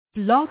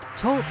Blog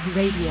Talk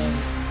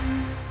Radio.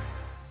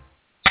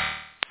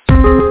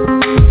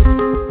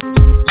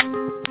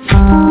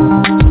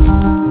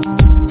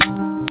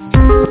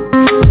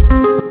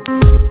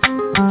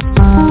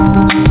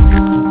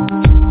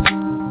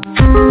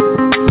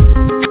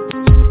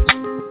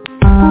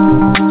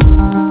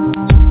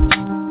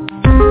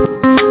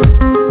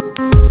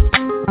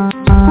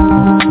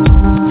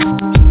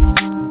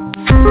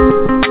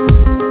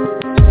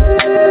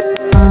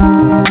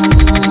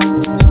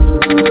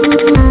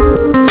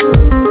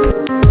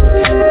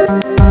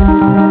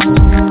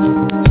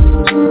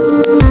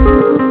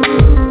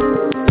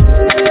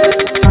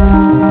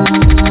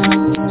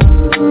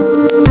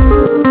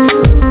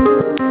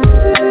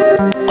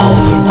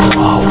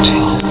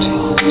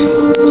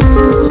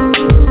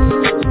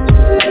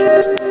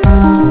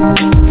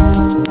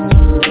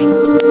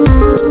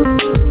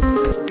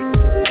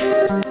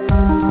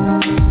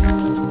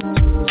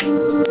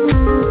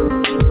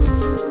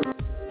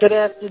 Good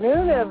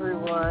afternoon,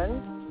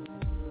 everyone.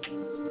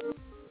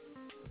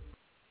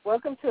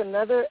 Welcome to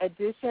another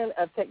edition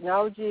of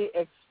Technology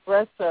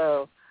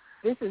Expresso.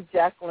 This is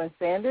Jacqueline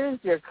Sanders,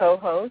 your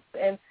co-host,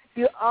 and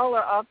you all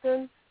are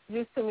often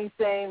used to me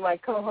saying my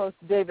co-host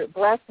David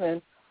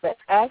Blackman, but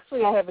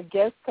actually I have a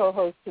guest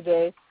co-host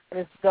today,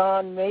 and it's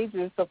Dawn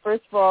Majors. So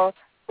first of all,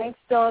 thanks,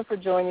 Dawn, for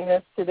joining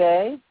us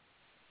today.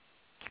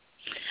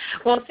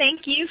 Well,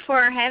 thank you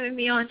for having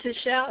me on the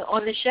show.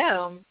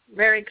 I'm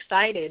very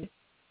excited.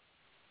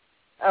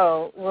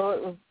 Oh,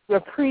 well, we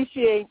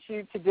appreciate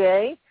you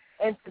today.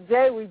 And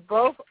today we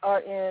both are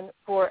in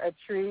for a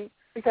treat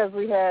because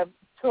we have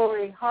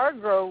Tory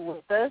Hargro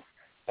with us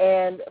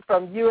and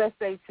from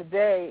USA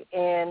Today.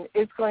 And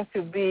it's going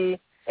to be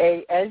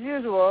as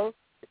usual,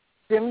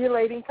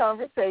 stimulating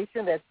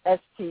conversation.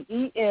 That's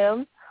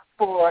STEM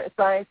for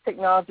science,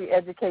 technology,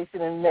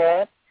 education, and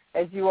math.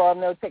 As you all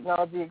know,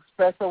 Technology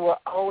Expresso, we're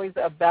always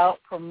about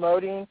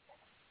promoting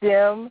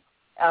STEM,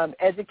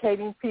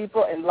 educating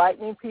people,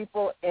 enlightening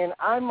people, and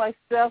I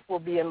myself will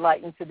be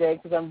enlightened today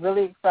because I'm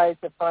really excited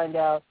to find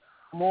out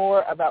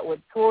more about what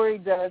Tory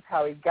does,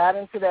 how he got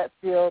into that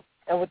field,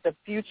 and what the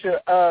future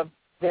of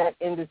that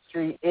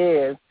industry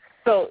is.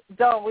 So,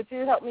 Dawn, would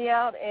you help me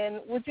out,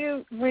 and would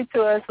you read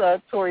to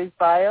us Tory's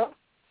bio?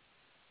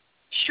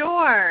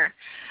 Sure.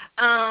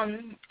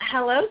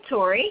 Hello,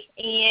 Tory,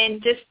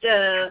 and just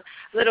a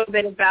little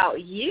bit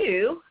about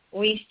you.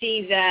 We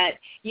see that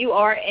you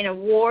are an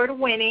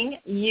award-winning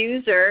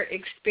user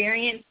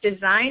experience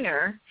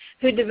designer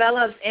who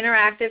develops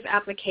interactive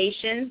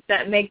applications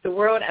that make the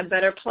world a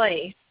better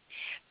place.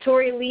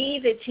 Tory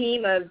leads a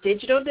team of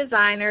digital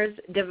designers,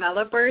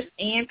 developers,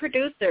 and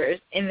producers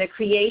in the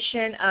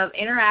creation of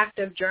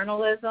interactive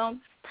journalism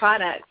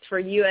products for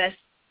USA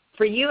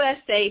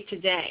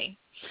Today.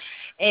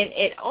 And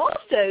it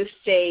also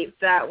states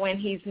that when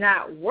he's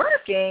not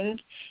working,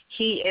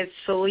 he is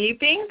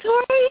sleeping,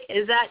 Tory.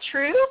 Is that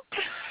true?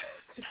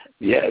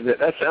 Yeah,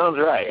 that sounds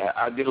right.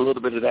 I did a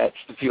little bit of that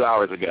a few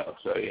hours ago.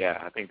 So,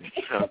 yeah, I think that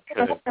sounds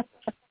good.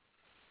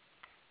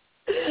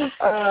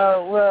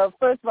 Well,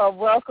 first of all,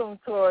 welcome,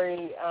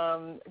 Tory.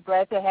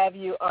 Glad to have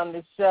you on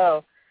the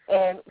show.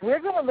 And we're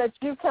going to let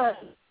you kind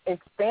of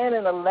expand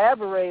and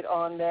elaborate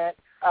on that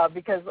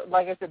because,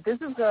 like I said, this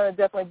is going to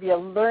definitely be a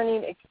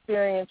learning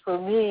experience for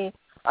me.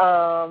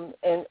 And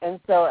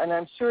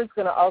I'm sure it's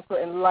going to also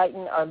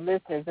enlighten our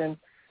listeners. And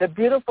the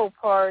beautiful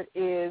part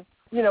is,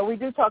 you know, we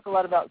do talk a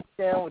lot about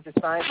STEM, which is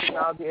science,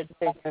 technology,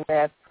 education, and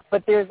math,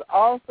 but there's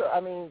also,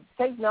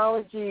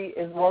 technology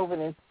is woven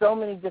in so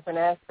many different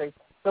aspects.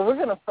 So we're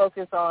going to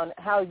focus on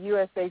how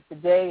USA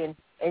Today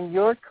and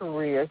your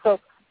career. So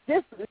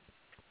just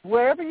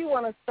wherever you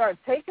want to start,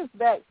 take us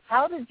back.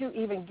 How did you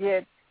even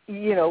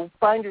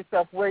find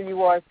yourself where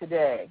you are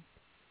today?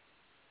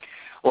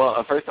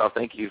 Well, first off,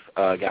 thank you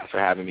guys for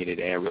having me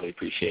today. I really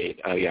appreciate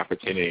the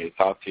opportunity to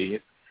talk to you.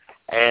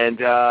 And,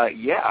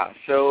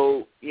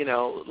 so,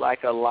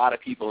 like a lot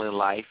of people in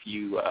life,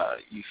 you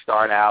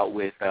start out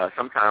with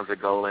sometimes a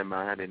goal in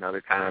mind and other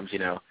times,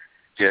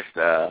 just,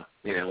 a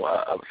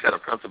set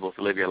of principles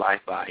to live your life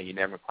by, and you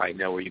never quite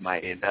know where you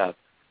might end up.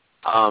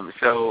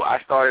 So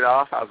I started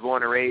off, I was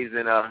born and raised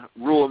in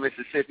rural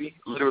Mississippi,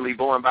 literally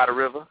born by the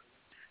river,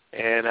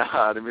 and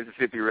the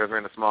Mississippi River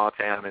in a small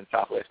town in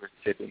southwest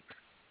Mississippi.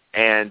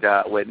 And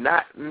with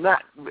not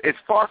as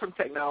far from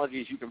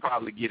technology as you can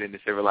probably get in the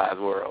civilized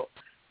world.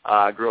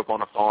 I grew up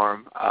on a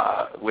farm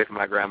with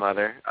my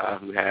grandmother,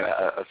 who had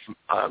a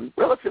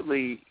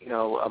relatively,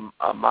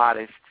 a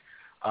modest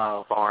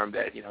farm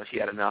that, she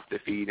had enough to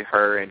feed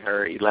her and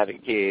her 11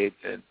 kids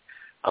and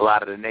a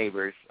lot of the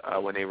neighbors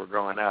when they were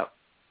growing up.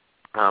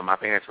 My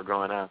parents were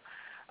growing up.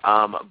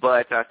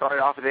 But I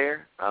started off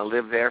there,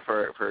 lived there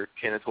for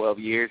 10 or 12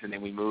 years, and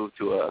then we moved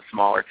to a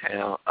smaller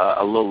town,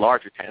 a little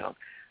larger town.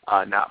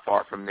 Not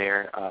far from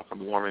there,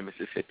 from Warren,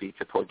 Mississippi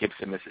to Port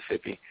Gibson,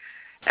 Mississippi.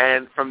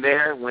 And from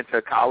there, went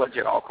to college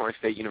at Alcorn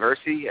State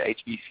University,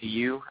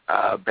 HBCU,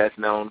 best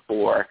known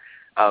for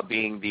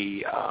being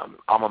the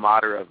alma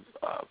mater of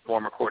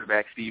former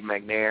quarterback Steve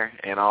McNair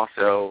and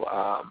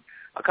also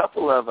a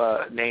couple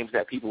of names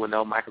that people would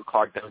know. Michael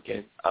Clark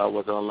Duncan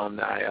was an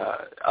alumni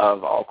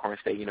of Alcorn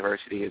State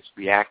University as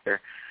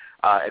Reactor,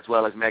 as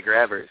well as Medgar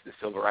Evers, the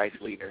civil rights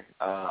leader,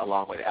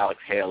 along with Alex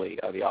Haley,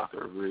 the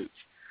author of Roots.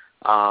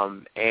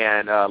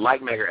 And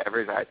like Medgar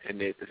Evers, I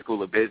attended the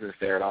School of Business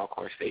there at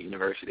Alcorn State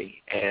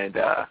University and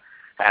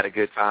had a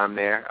good time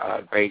there,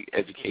 great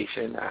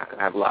education. I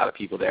have a lot of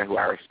people there who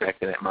I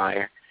respect and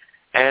admire.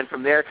 And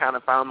from there, kind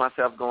of found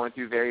myself going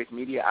through various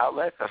media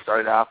outlets. I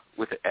started off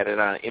at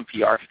an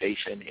NPR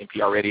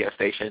radio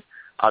station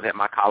that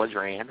my college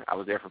ran. I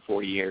was there for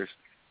 4 years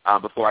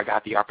before I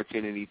got the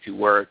opportunity to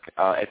work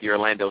at the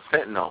Orlando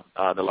Sentinel,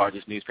 the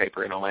largest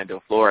newspaper in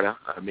Orlando, Florida,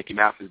 Mickey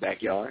Mouse's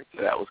backyard.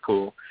 So that was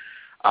cool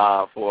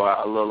for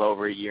a little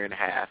over a year and a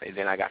half. And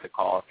then I got the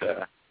call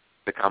to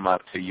come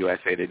up to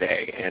USA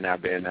Today. And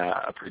I've been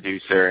a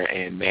producer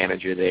and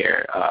manager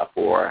there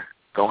for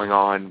going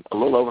on a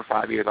little over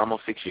 5 years,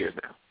 almost 6 years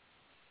now.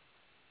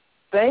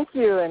 Thank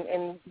you,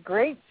 and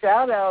great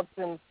shout-outs,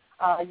 and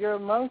you're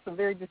among some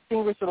very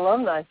distinguished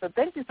alumni, so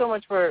thank you so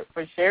much for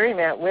sharing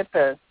that with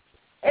us.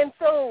 And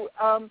so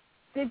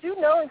did you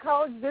know in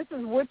college this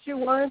is what you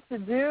wanted to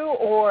do,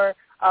 or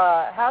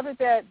how did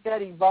that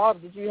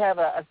evolve? Did you have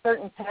a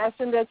certain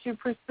passion that you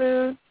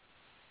pursued?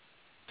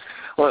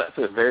 Well, that's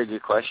a very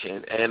good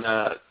question, and,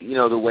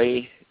 the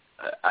way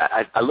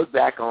I look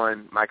back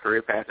on my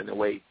career path and the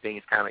way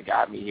things kind of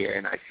got me here,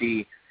 and I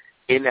see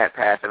in that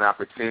path an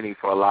opportunity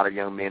for a lot of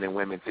young men and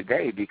women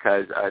today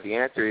because the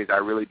answer is I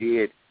really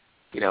did,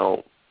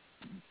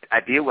 I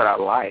did what I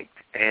liked.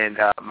 And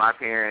my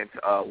parents,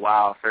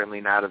 while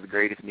certainly not of the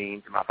greatest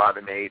means, my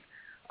father made,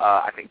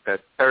 I think, the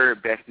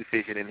third best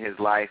decision in his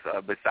life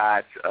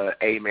besides,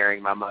 A,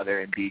 marrying my mother,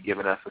 and B,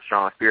 giving us a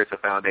strong spiritual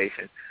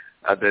foundation.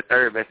 The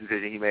third best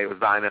decision he made was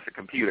buying us a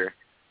computer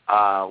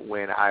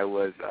when I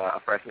was a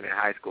freshman in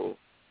high school.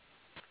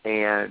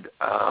 And,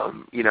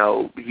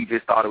 he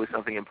just thought it was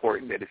something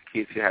important that his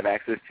kids should have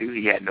access to.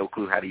 He had no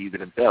clue how to use it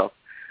himself,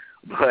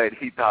 but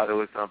he thought it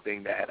was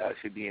something that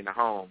should be in the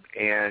home.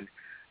 And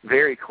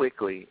very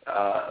quickly,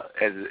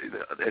 as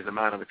the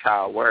mind of a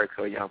child works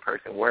or a young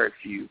person works,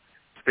 you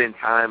spend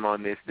time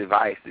on this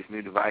device, this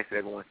new device that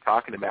everyone's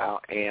talking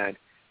about, and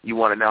you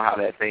want to know how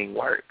that thing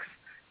works.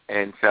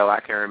 And so I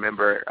can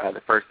remember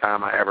the first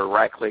time I ever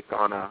right-clicked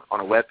on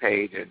a web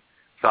page and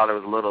saw there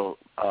was a little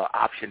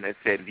option that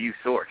said View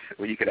Source,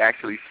 where you could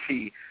actually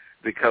see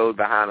the code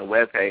behind a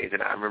web page.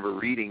 And I remember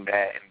reading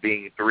that and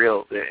being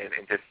thrilled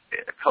and just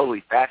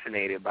totally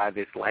fascinated by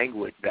this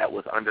language that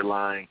was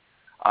underlying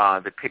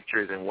the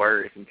pictures and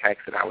words and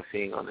text that I was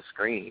seeing on the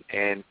screen.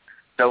 And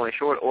so in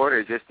short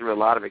order, just through a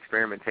lot of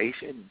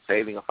experimentation,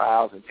 saving of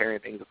files and tearing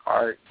things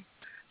apart,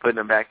 putting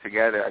them back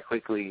together, I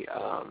quickly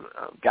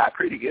got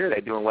pretty good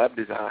at doing web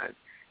design.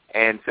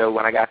 And so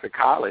when I got to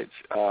college,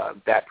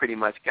 that pretty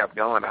much kept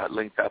going. I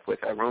linked up with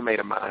a roommate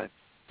of mine,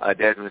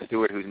 Desmond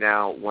Stewart, who's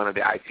now one of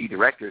the IT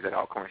directors at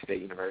Alcorn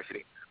State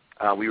University.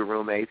 We were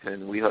roommates,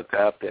 and we hooked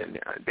up, and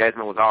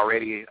Desmond was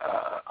already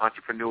an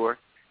entrepreneur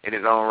in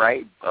his own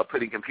right,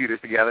 putting computers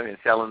together and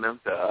selling them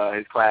to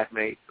his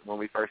classmates when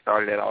we first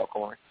started at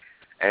Alcorn.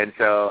 And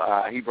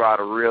so he brought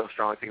a real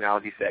strong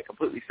technology set,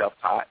 completely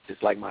self-taught,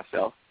 just like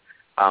myself.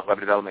 Web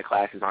development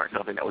classes aren't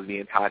something that was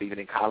being taught even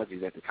in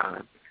colleges at the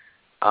time.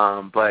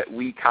 But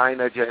we kind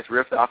of just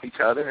riffed off each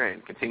other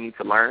and continued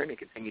to learn and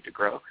continued to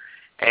grow.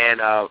 And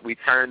we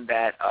turned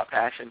that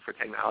passion for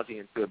technology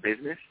into a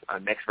business,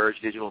 Next Verge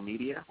Digital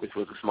Media, which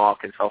was a small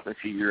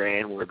consultancy we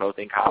ran when we were both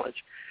in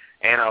college.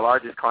 And our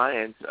largest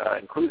clients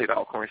included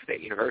Alcorn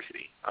State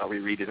University. We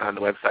redesigned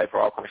the website for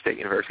Alcorn State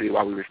University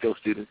while we were still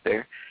students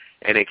there,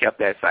 and they kept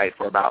that site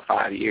for about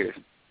 5 years.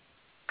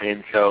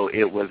 And so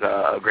it was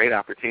a great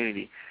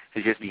opportunity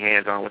to just be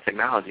hands-on with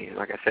technology. And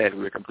like I said,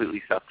 we were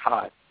completely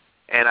self-taught.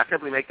 And I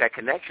simply make that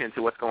connection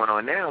to what's going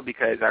on now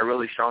because I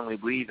really strongly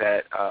believe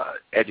that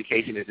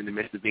education is in the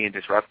midst of being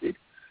disrupted,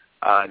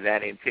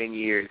 that in 10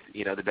 years,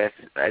 the best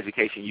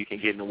education you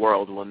can get in the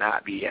world will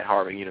not be at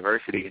Harvard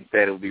University.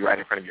 Instead, it will be right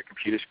in front of your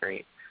computer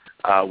screen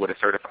with a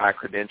certified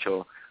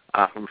credential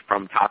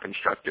from top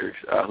instructors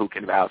who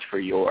can vouch for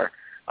your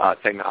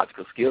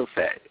technological skill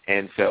set.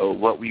 And so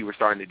what we were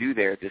starting to do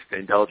there, just to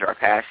indulge our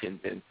passions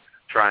and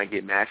try and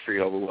get mastery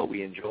over what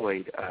we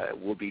enjoyed,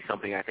 will be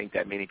something I think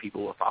that many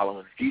people will follow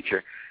in the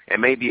future, and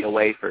may be a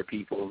way for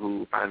people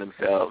who find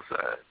themselves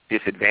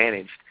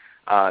disadvantaged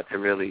to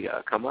really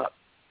come up.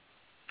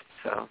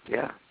 So,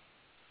 yeah.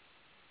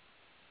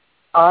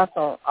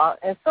 Awesome.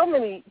 And so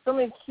many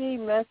key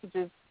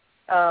messages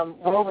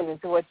woven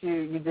into what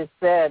you just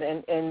said.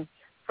 And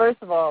first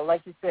of all,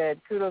 like you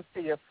said, kudos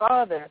to your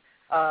father.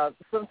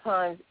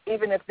 Sometimes,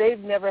 even if they've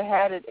never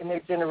had it in their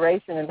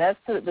generation, and that's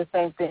the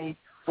same thing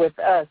with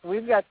us,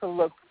 we've got to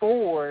look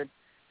forward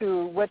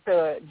to what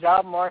the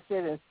job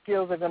market and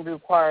skills are going to be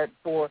required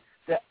for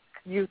the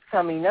youth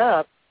coming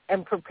up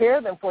and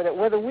prepare them for that,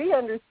 whether we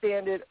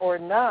understand it or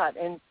not.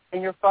 And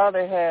your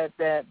father had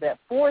that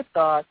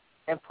forethought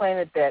and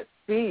planted that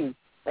seed.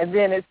 And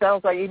then it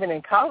sounds like even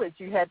in college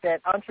you had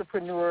that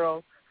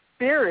entrepreneurial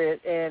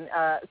spirit. And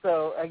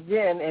so,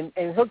 again,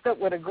 and hooked up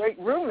with a great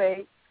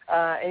roommate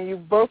and you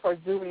both are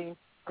doing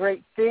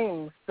great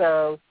things.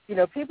 So,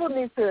 people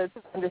need to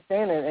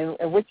understand it,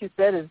 and what you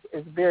said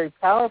is very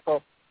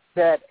powerful,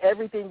 that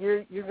everything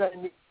you're going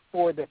to need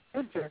for the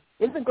future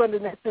isn't going to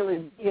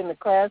necessarily be in the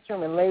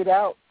classroom and laid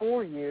out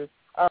for you.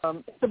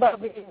 It's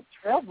about being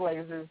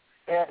trailblazers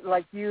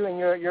like you and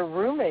your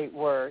roommate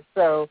were.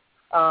 So,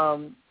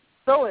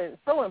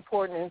 so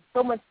important, and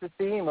so much the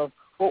theme of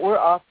what we're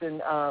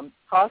often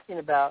talking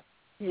about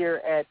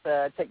here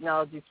at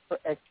Technology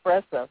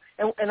Expresso.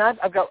 And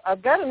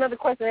I've got another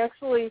question.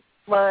 Actually,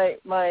 my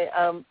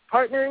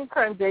partner in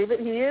crime, David,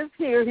 he is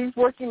here. He's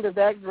working the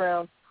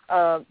background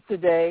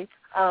today,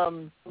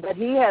 but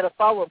he had a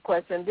follow-up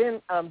question.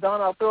 Then,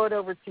 Dawn, I'll throw it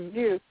over to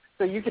you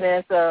so you can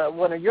ask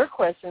one of your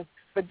questions.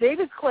 But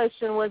David's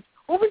question was,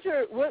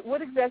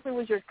 what exactly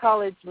was your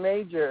college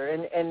major,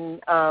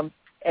 and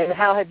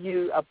how have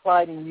you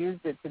applied and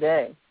used it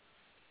today?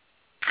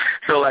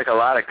 So like a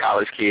lot of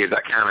college kids,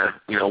 I kind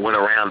of, went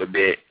around a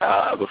bit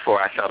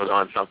before I settled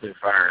on something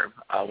firm.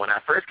 When I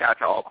first got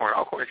to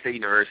Alcorn State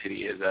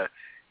University is a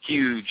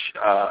huge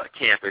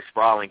campus,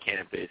 sprawling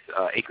campus,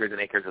 acres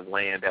and acres of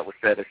land that was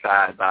set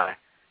aside by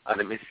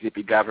the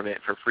Mississippi government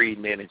for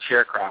freedmen and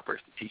sharecroppers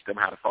to teach them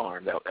how to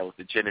farm. That was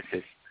the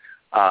genesis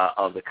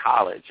of the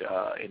college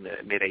in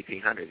the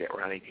mid-1800s,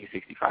 around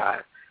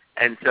 1865.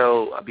 And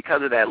so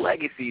because of that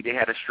legacy, they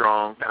had a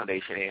strong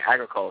foundation in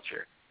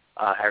agricultural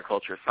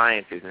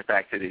sciences. In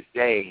fact, to this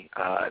day,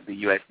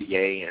 the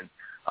USDA and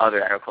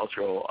other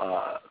agricultural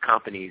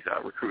companies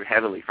recruit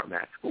heavily from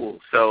that school.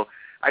 So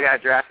I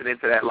got drafted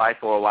into that life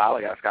for a while.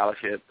 I got a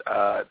scholarship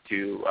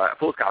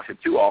full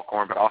scholarship to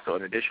Alcorn, but also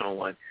an additional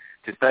one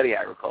to study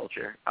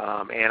agriculture.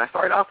 And I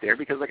started off there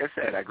because, like I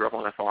said, I grew up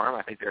on a farm.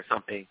 I think there's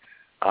something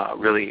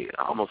really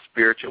almost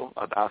spiritual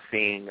about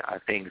seeing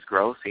things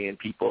grow, seeing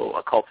people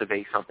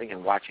cultivate something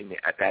and watching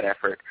that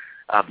effort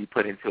be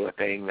put into a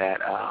thing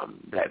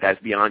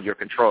that's beyond your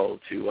control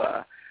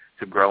to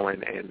grow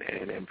and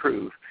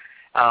improve.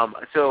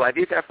 So I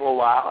did that for a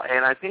while,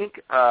 and I think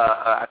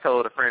I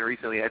told a friend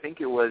recently, I think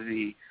it was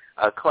the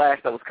class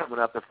that was coming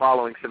up the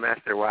following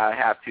semester where I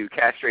have to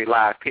castrate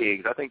live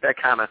pigs. I think that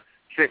kind of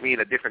sent me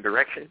in a different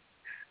direction.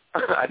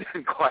 I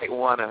didn't quite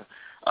want to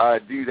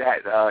do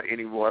that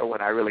anymore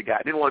when I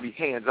didn't want to be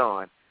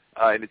hands-on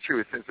in the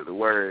truest sense of the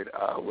word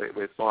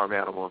with farm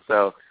animals.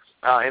 So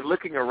and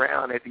looking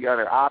around at the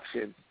other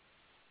options,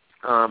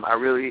 I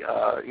really,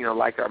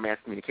 liked our mass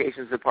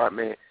communications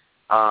department.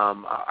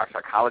 Our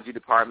psychology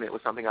department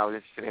was something I was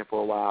interested in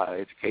for a while. Our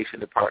education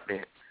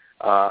department,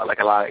 like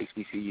a lot of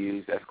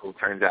HBCUs, that school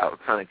turns out a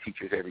ton of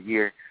teachers every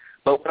year.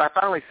 But what I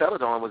finally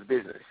settled on was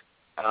business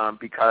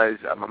because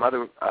my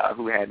mother,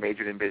 who had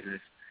majored in business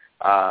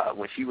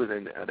when she was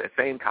in the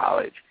same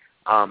college,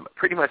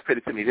 pretty much put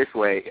it to me this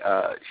way.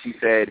 She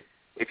said,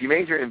 if you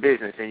major in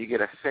business and you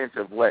get a sense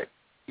of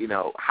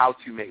how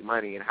to make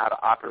money and how to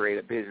operate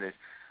a business,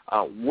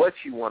 what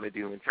you want to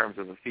do in terms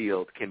of a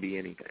field can be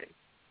anything.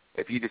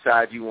 If you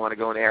decide you want to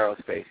go into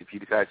aerospace, if you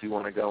decide you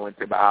want to go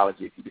into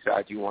biology, if you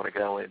decide you want to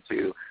go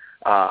into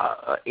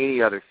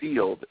any other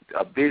field,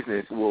 a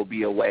business will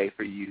be a way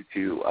for you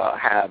to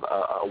have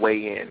a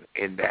way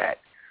in that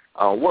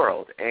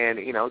world. And,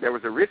 there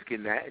was a risk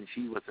in that, and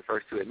she was the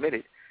first to admit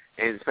it.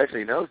 And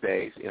especially in those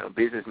days,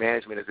 business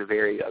management is a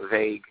very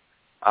vague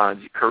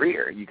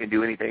career. You can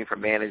do anything from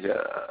manage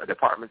a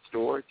department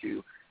store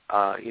to,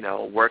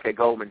 work at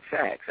Goldman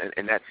Sachs.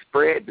 And that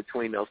spread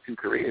between those two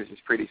careers is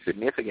pretty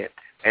significant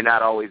and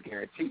not always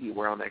guaranteed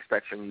where on that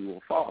spectrum you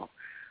will fall.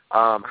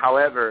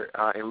 However,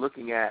 in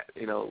looking at,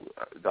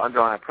 the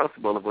underlying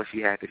principle of what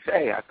she had to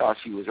say, I thought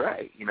she was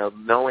right.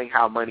 Knowing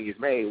how money is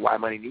made, why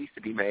money needs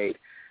to be made,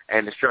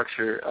 and the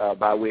structure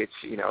by which,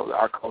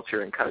 our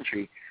culture and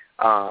country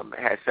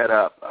has set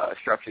up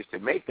structures to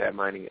make that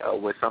money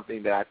was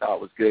something that I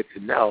thought was good to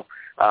know.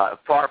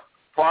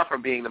 Far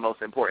from being the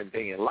most important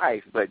thing in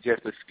life, but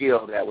just a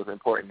skill that was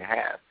important to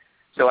have.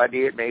 So I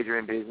did major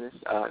in business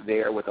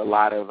there with a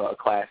lot of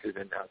classes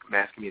in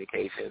mass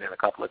communication and a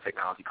couple of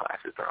technology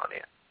classes thrown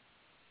in.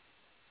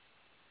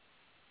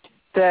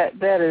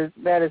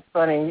 That is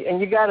funny, and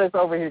you got us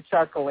over here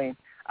chuckling.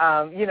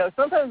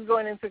 Sometimes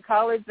going into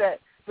college, that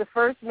the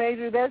first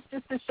major, that's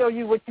just to show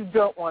you what you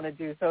don't want to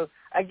do. So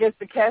I guess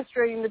the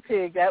castrating the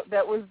pig,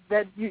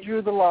 that you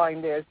drew the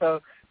line there.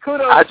 So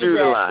kudos. I drew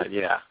the line,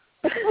 yeah.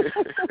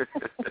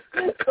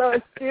 So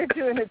it steered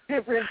you in a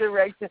different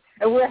direction,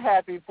 and we're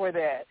happy for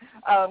that.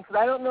 Because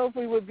I don't know if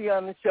we would be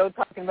on the show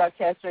talking about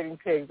castrating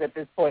pigs at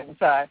this point in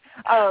time.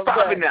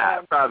 Probably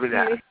not.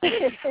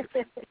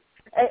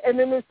 And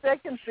then the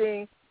second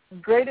thing,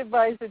 great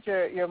advice that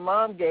your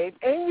mom gave,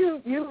 and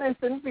you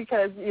listened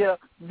because,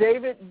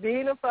 David,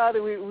 being a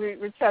father,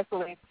 we're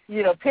chuckling.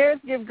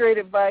 Parents give great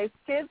advice.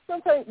 Kids,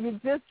 sometimes you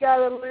just got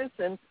to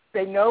listen.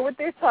 They know what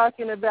they're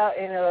talking about,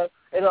 and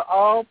it'll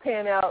all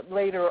pan out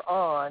later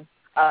on.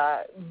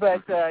 And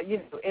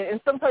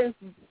sometimes,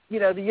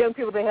 the young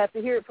people, they have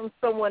to hear it from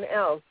someone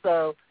else.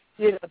 So,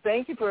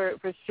 thank you for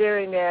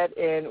sharing that.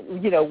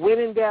 And, when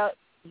in doubt,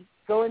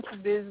 go into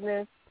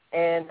business.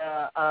 And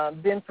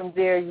then from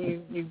there,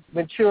 you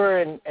mature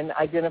and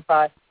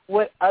identify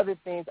what other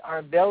things are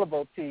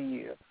available to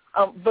you.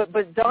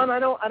 But Dawn, I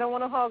don't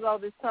want to hog all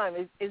this time.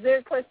 Is there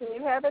a question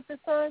you have at this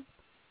time?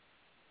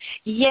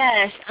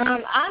 Yes,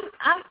 I'm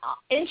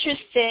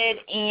interested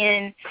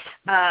in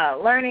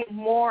learning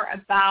more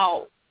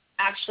about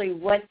actually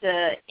what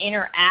the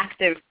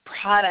interactive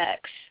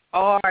products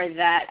are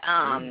that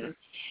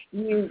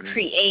you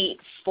create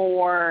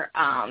for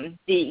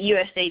the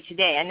USA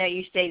Today. I know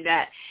you say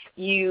that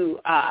you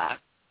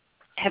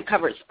have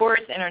covered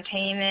sports,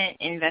 entertainment,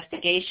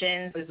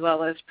 investigations, as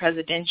well as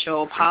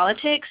presidential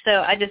politics.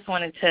 So I just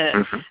wanted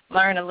to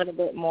learn a little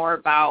bit more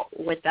about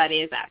what that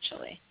is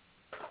actually.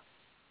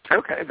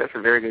 Okay, that's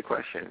a very good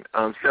question.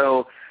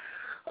 So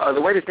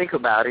the way to think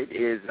about it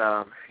is,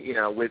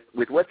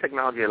 with what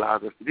technology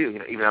allows us to do,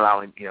 even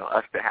allowing,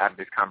 us to have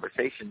this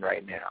conversation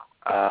right now,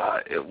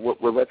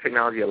 what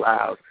technology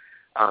allows,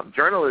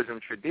 journalism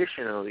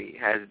traditionally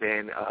has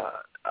been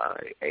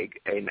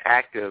an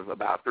active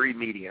about three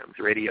mediums: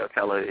 radio,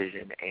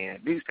 television,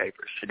 and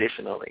newspapers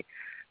traditionally.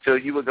 So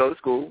you would go to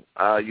school,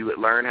 you would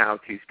learn how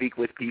to speak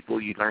with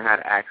people, you'd learn how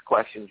to ask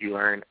questions, you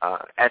learn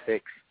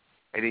ethics,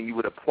 and then you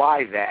would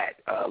apply that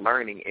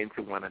learning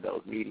into one of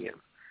those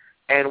mediums.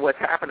 And what's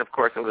happened, of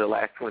course, over the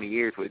last 20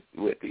 years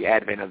with the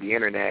advent of the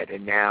Internet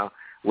and now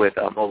with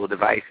mobile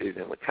devices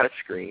and with touch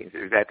screens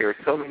is that there are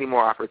so many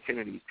more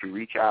opportunities to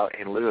reach out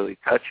and literally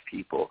touch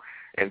people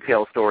and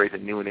tell stories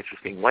in new and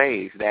interesting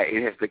ways that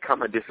it has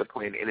become a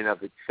discipline in and of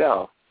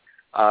itself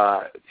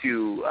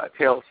to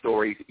tell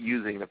stories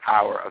using the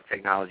power of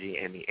technology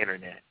and the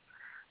Internet.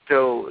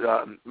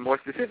 So more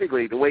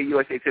specifically, the way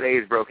USA Today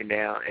is broken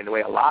down and the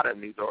way a lot of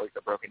news stories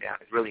are broken down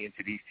is really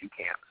into these two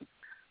camps.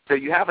 So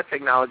you have a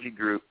technology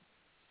group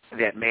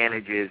that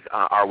manages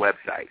our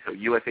website. So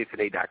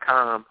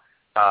usatoday.com,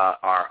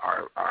 our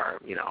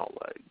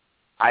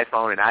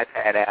iPhone and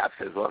iPad apps,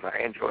 as well as our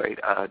Android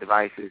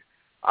devices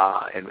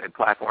and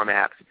platform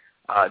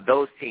apps.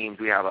 Those teams,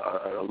 we have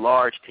a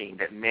large team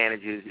that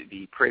manages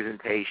the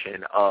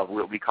presentation of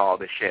what we call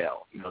the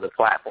shell, the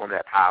platform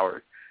that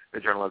powers the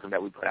journalism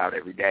that we put out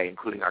every day,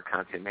 including our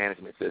content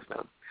management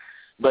system.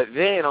 But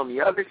then on the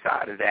other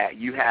side of that,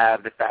 you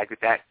have the fact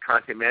that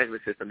content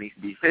management system needs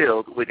to be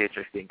filled with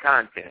interesting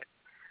content.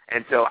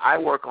 And so I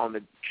work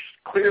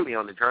clearly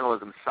on the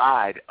journalism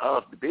side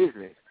of the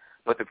business,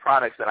 but the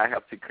products that I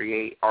help to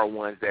create are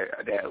ones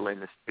that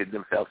lend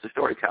themselves to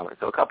storytelling.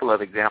 So a couple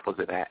of examples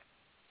of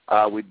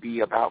that would be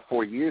about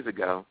 4 years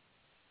ago,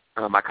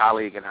 my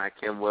colleague and I,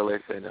 Kim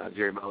Willis and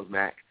Jerry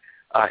Mosmack,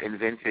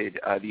 invented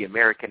the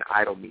American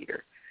Idol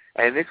meter.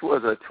 And this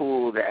was a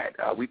tool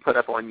that we put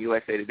up on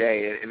USA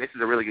Today, and this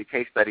is a really good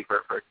case study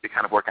for the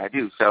kind of work I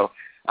do. So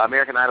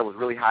American Idol was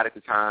really hot at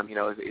the time.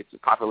 Its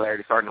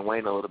popularity starting to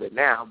wane a little bit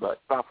now, but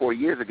about 4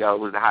 years ago, it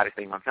was the hottest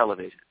thing on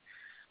television.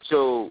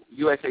 So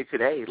USA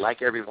Today,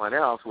 like everyone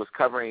else, was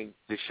covering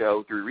the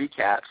show through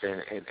recaps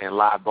and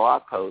live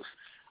blog posts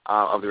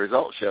of the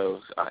result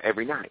shows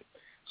every night.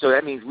 So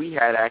that means we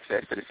had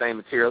access to the same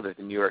material that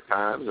the New York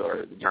Times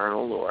or the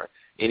Journal or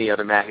any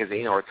other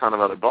magazine or a ton of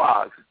other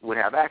blogs would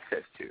have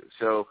access to.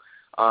 So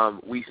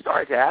we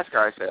started to ask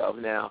ourselves,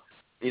 now,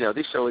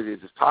 this show is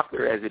as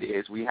popular as it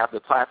is. We have the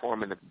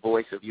platform and the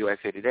voice of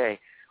USA Today.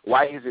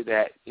 Why is it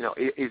that,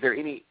 is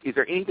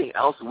there anything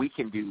else we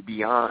can do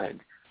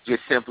beyond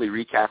just simply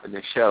recapping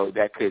the show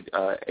that could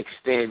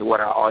extend what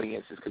our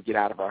audiences could get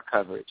out of our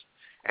coverage?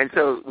 And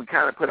so we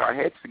kind of put our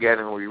heads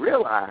together and we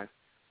realized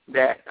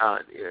that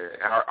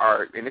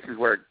and this is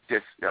where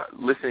just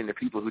listening to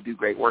people who do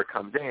great work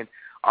comes in.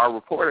 Our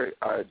reporter,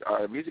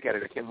 our music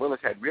editor, Kim Willis,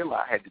 had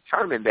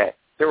determined that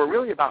there were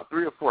really about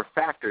 3 or 4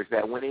 factors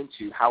that went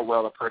into how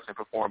well a person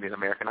performed in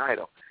American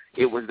Idol.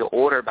 It was the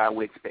order by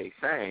which they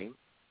sang.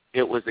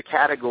 It was the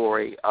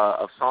category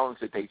of songs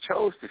that they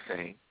chose to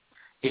sing.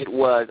 It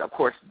was, of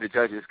course, the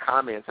judges'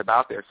 comments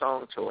about their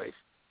song choice.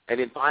 And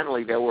then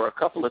finally, there were a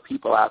couple of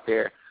people out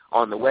there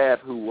on the web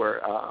who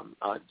were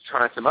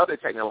trying some other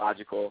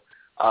technological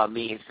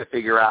means to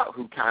figure out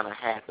who kind of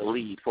had the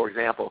lead. For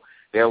example,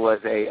 there was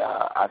a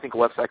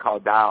website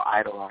called Dial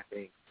Idol,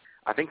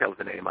 I think that was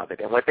the name of it.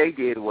 And what they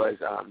did was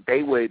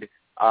they would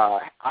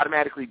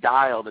automatically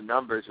dial the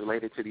numbers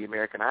related to the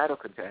American Idol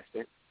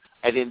contestant,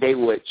 and then they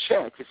would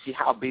check to see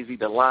how busy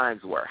the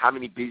lines were, how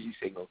many busy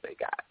signals they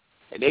got.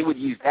 And they would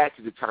use that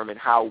to determine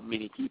how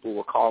many people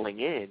were calling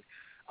in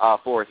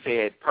for a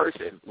said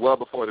person well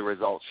before the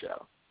results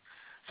show.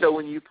 So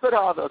when you put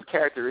all those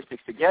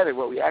characteristics together,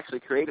 what we actually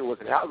created was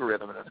an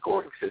algorithm and a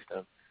scoring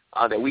system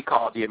that we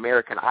call the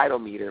American Idol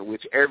meter,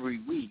 which every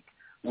week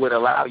would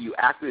allow you,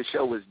 after the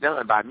show was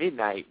done by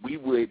midnight, we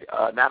would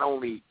not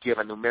only give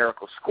a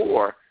numerical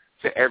score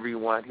to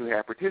everyone who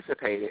had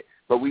participated,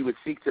 but we would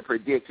seek to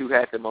predict who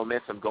had the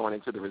momentum going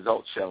into the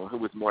results show and who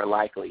was more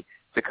likely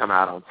to come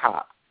out on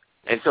top.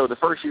 And so the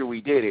first year we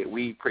did it,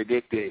 we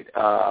predicted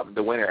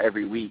the winners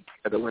every week,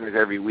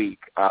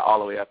 all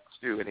the way up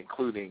to and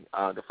including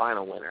the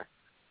final winner.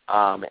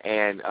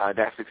 And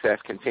that success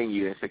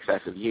continued in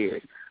successive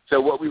years. So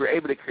what we were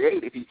able to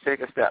create, if you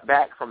take a step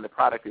back from the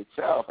product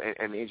itself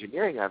and the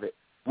engineering of it,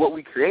 what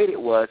we created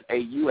was a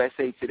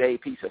USA Today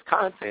piece of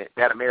content,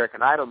 that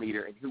American Idol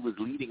meter, and who was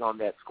leading on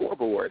that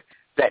scoreboard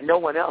that no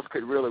one else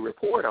could really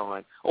report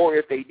on. Or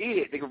if they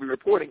did, they could be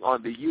reporting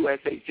on the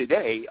USA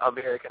Today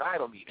American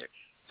Idol meter.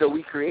 So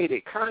we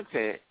created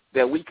content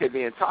that we could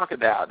then talk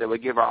about that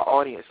would give our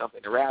audience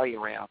something to rally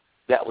around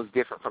that was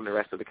different from the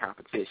rest of the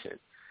competition.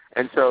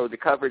 And so the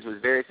coverage was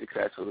very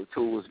successful. The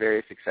tool was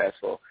very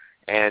successful.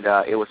 And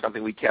it was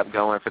something we kept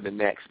going for the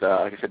next,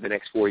 like I said, the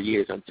next 4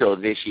 years until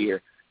this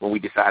year when we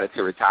decided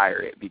to retire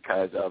it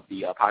because of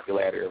the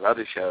popularity of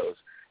other shows,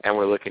 and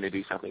we're looking to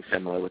do something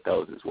similar with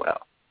those as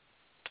well.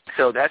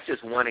 So that's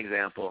just one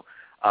example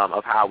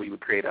of how we would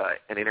create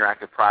an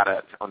interactive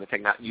product on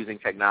using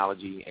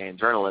technology and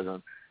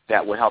journalism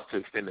that would help to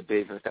extend the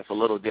business that's a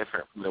little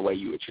different from the way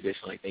you would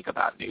traditionally think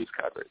about news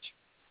coverage.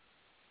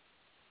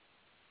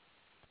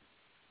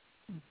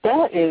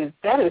 That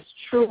is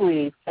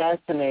truly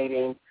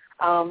fascinating.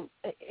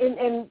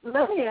 And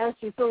let me ask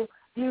you, so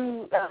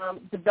you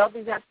develop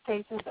these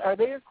applications, are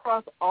they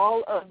across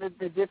all of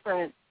the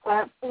different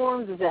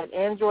platforms? Is that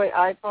Android,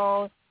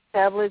 iPhone,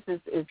 tablets?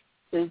 Is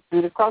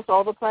it across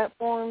all the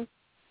platforms?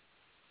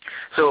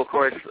 So, of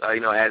course,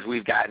 as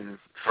we've gotten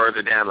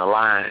further down the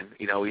line,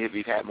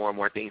 we've had more and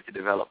more things to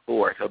develop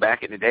for. So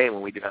back in the day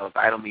when we developed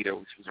Idolmeter,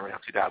 which was around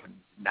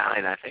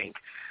 2009, I think,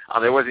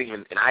 there wasn't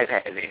even an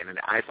iPad then, and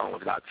the iPhone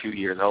was about 2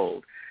 years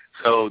old.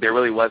 So there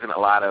really wasn't a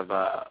lot of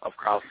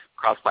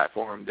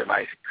cross-platform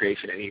device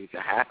creation that needed to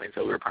happen.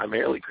 So we were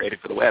primarily created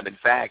for the web. In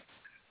fact,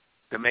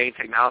 the main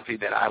technology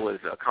that I was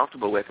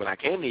comfortable with when I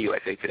came to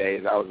USA Today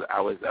is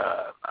I was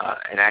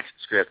an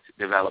ActionScript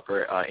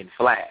developer in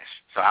Flash.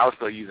 So I was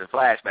still using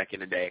Flash back in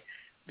the day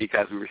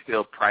because we were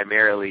still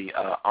primarily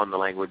on the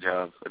language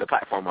of the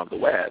platform of the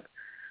web.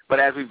 But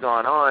as we've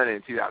gone on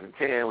in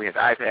 2010, we had the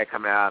iPad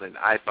come out and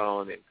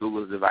iPhone and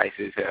Google's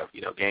devices have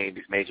gained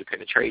this major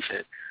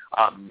penetration.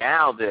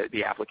 Now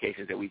the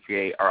applications that we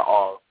create are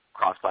all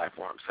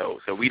cross-platform.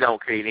 So we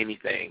don't create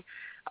anything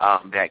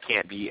that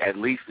can't be at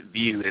least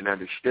viewed and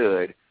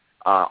understood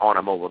on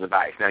a mobile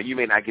device. Now, you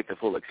may not get the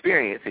full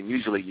experience, and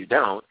usually you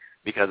don't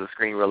because of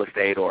screen real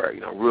estate or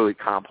really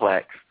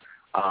complex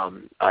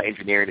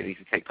engineering that needs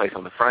to take place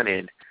on the front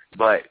end.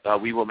 But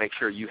we will make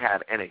sure you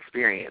have an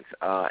experience,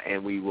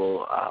 and we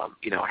will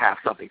have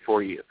something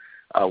for you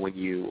when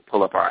you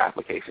pull up our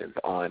applications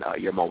on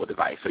your mobile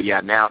device. So,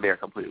 yeah, now they're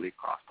completely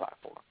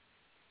cross-platform.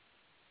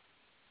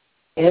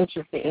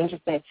 Interesting.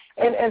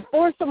 And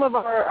for some of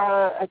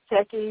our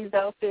techies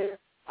out there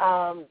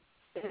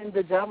in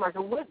the job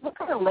market, what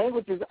kind of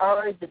languages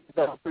are the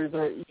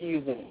developers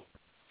using?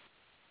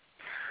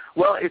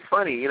 Well, it's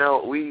funny.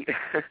 We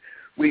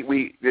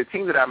the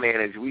team that I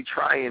manage, we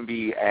try and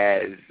be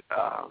as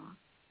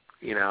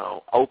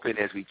open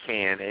as we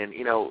can. And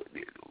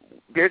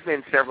there's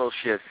been several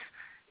shifts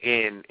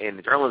in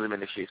the journalism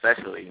industry,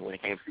 especially when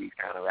it came to these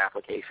kind of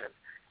applications,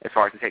 as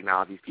far as the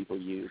technologies people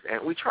use.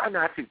 And we try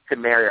not to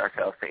marry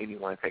ourselves to any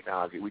one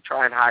technology. We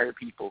try and hire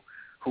people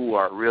who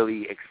are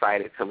really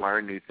excited to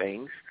learn new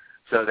things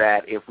so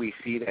that if we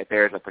see that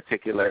there's a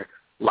particular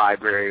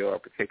library or a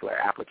particular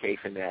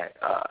application that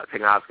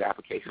technological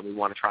application we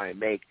want to try and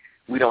make,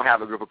 we don't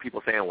have a group of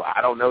people saying, well,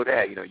 I don't know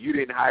that. You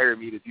didn't hire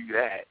me to do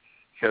that.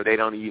 So they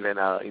don't even,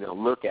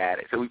 look at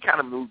it. So we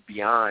kind of moved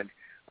beyond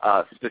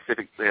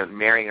specific,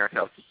 marrying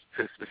ourselves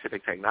to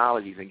specific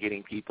technologies and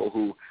getting people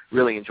who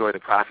really enjoy the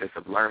process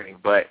of learning.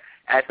 But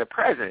at the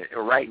present,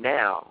 right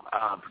now,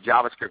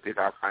 JavaScript is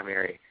our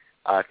primary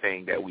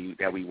thing that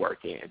we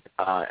work in.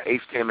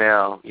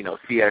 HTML,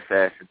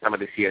 CSS, and some of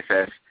the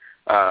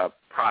CSS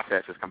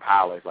processes,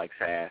 compilers like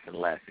SAS and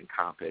Less and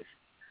Compass,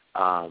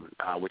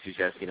 which is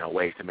just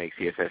ways to make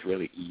CSS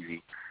really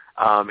easy.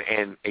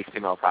 And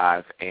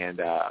HTML5 and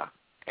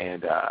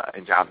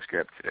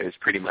JavaScript is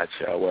pretty much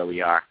where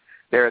we are.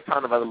 There are a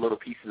ton of other little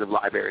pieces of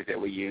libraries that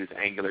we use.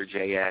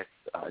 AngularJS,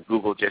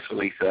 Google just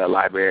released a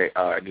library,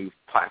 a new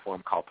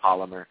platform called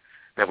Polymer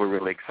that we're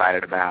really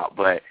excited about.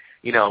 But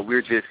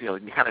we're just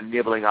kind of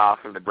nibbling off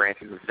from the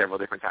branches of several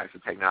different types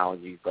of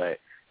technologies. But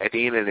at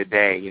the end of the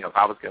day, if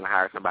I was going to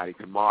hire somebody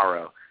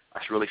tomorrow, a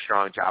really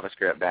strong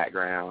JavaScript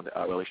background,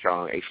 a really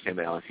strong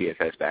HTML and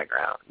CSS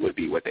background would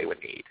be what they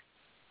would need.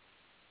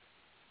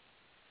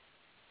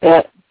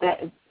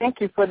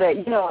 Thank you for that.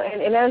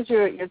 And as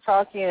you're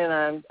talking,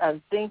 and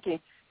I'm thinking,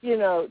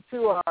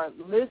 to our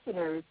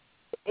listeners,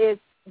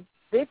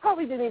 they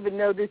probably didn't even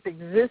know this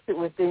existed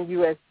within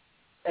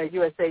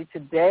USA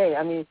Today.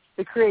 I mean,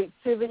 the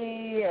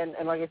creativity and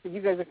like I said,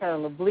 you guys are kind of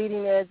on the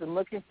bleeding edge and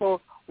looking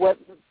for what's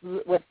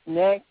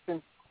next,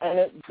 and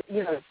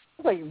it's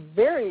like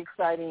very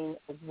exciting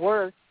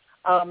work.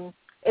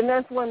 And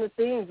that's one of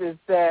the things is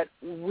that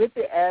with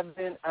the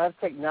advent of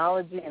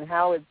technology and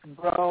how it's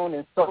grown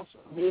and social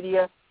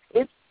media,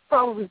 it's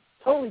probably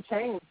totally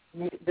changed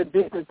the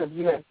business of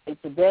USA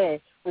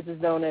Today, which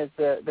is known as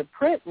the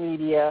print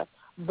media.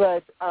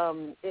 But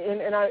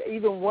and I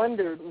even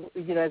wondered,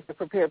 as I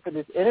prepared for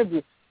this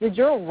interview, did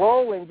your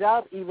role and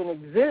job even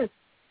exist,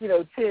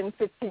 10,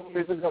 15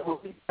 years ago when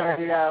we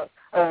started out?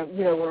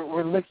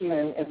 We're looking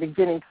and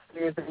beginning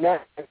careers and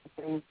that.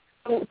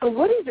 So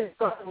what is it,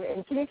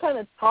 and can you kind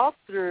of talk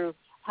through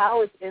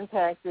how it's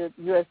impacted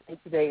USA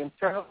Today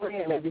internally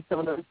and maybe some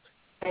of those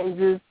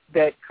changes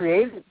that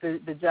created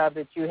the job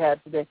that you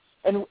have today,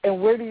 and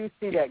where do you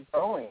see that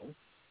going?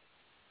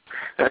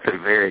 That's a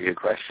very good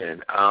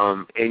question.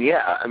 And,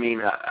 yeah, I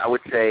mean, I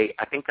would say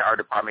I think our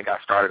department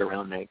got started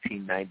around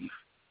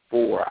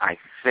 1994, I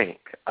think,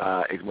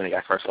 is when it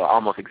got started, so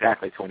almost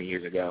exactly 20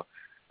 years ago.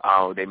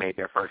 USA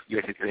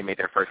Today made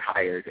their first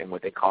hires in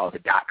what they call the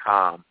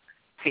 .com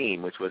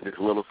team, which was this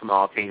little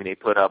small team they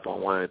put up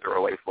on one of the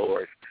throwaway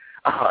floors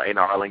in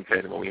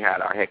Arlington when we had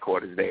our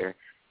headquarters there.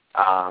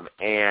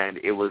 And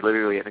it was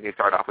literally, I think they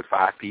started off with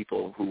 5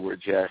 people who were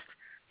just,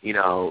 in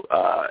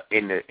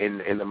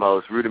the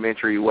most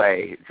rudimentary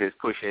way, just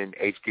pushing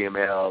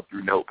HTML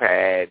through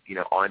Notepad,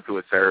 onto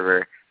a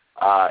server.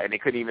 And they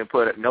couldn't even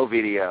put no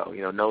video,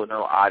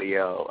 no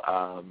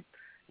audio,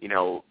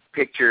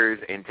 pictures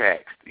and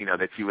text,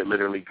 that you would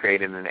literally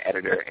create in an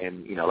editor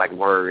and, like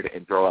Word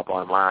and throw up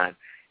online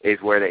is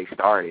where they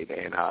started.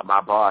 And my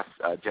boss,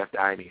 Jeff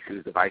Diney,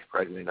 who's the vice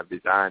president of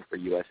design for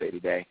USA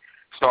Today,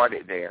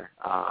 started there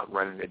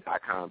running the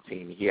 .com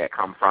team. He had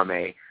come from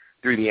a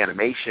 3D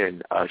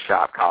animation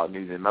shop called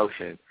News in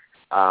Motion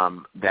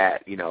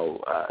that,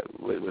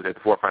 was at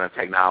the forefront of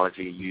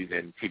technology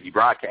using TV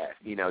broadcast.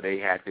 They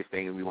had this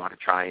thing we wanted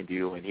to try and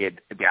do, and he had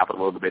dabbled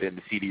a little bit in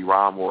the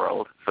CD-ROM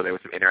world, so there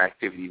was some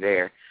interactivity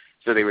there.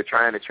 So they were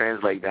trying to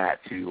translate that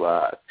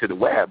to the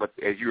web. But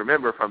as you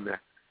remember from the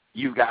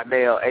You've Got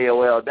Mail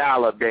AOL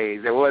dial-up days,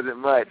 there wasn't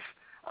much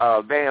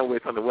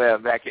bandwidth on the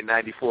web back in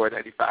 94,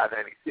 95,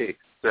 96.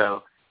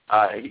 So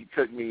he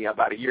took me,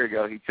 about a year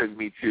ago, he took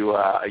me to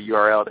a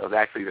URL that was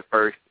actually the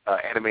first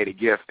animated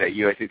GIF that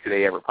USA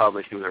Today ever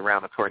published. It was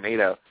around a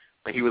tornado.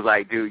 And he was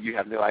like, dude, you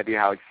have no idea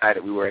how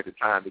excited we were at the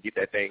time to get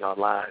that thing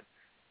online.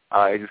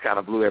 It just kind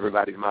of blew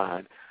everybody's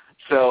mind.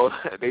 So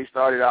they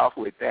started off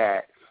with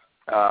that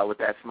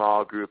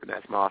small group and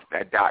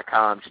that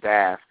 .com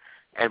staff.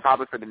 And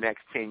probably for the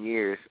next 10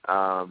 years,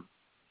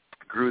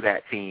 grew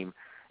that team.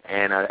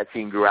 And that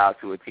team grew out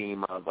to a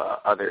team of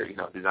other,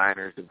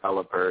 designers,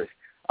 developers,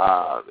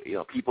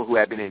 people who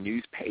had been in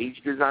news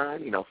page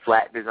design,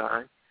 flat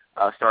design,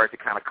 started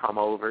to kind of come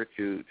over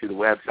to the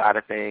web side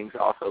of things.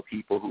 Also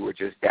people who were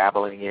just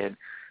dabbling in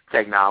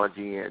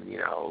technology and,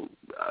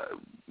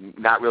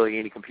 not really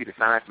any computer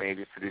science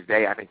majors. To this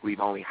day, I think we've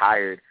only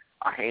hired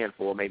a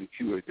handful, maybe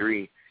 2 or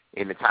 3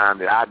 in the time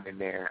that I've been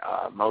there.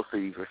 Mostly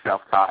these were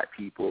self-taught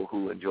people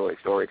who enjoyed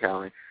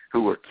storytelling,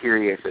 who were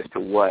curious as to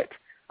what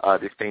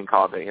this thing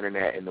called the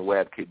Internet and the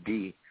web could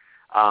be.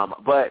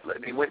 But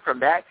they went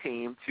from that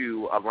team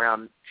to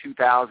around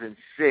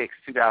 2006,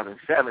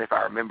 2007, if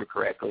I remember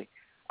correctly.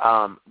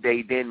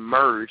 They then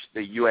merged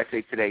the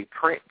USA Today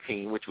print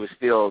team, which was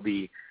still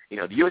the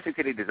USA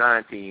Today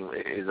design team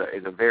is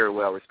a very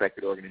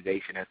well-respected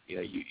organization. As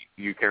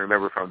you can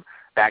remember from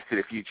Back to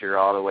the Future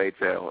all the way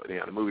to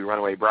the movie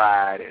Runaway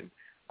Bride, and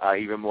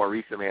even more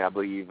recently, I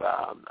believe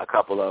a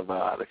couple of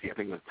I think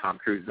it was Tom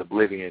Cruise's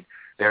Oblivion.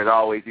 There's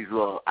always these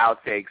little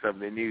outtakes of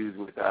the news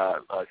with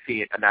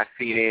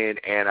CNN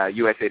and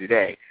USA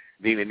Today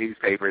being a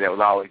newspaper that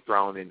was always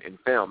thrown in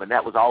film, and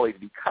that was always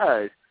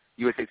because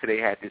USA Today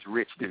had this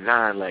rich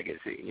design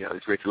legacy,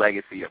 this rich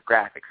legacy of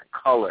graphics and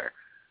color.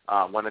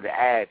 One of the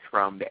ads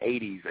from the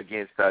 80s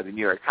against the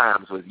New York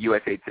Times was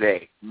USA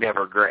Today,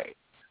 never gray.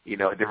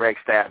 A direct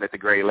stab at the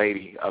gray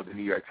lady of the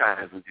New York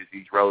Times, which is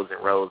these rows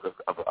and rows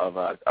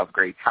of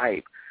gray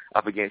type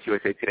up against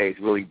USA Today's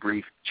really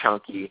brief,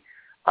 chunky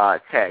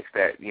text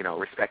that,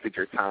 respected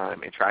your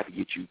time and tried to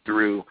get you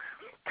through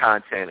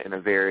content in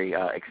a very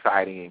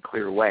exciting and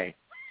clear way.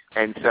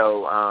 And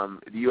so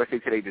the USA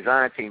Today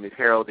design team, this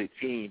heralded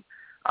team,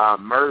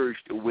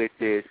 merged with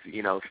this,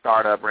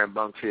 startup,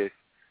 rambunctious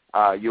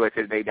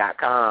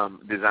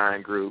USAtoday.com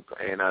design group,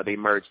 and they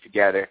merged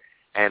together,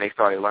 and they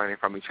started learning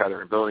from each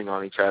other and building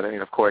on each other,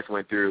 and, of course,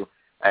 went through,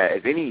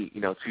 as any,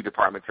 2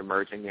 departments are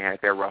merging, they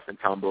had their rough and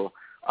tumble,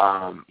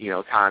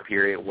 time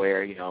period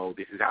where,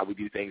 this is how we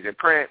do things in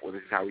print, or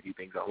this is how we do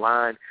things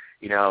online.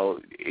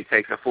 It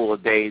takes a full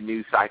day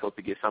news cycle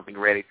to get something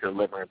ready to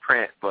deliver in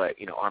print, but,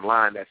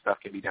 online that stuff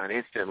can be done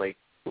instantly,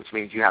 which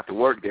means you have to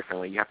work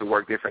differently. You have to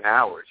work different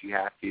hours.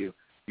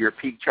 Your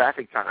peak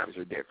traffic times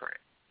are different.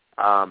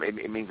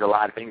 It means a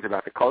lot of things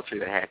about the culture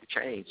that had to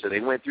change. So they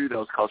went through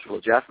those cultural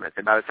adjustments.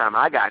 And by the time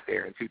I got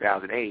there in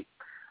 2008,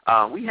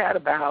 we had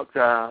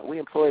we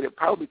employed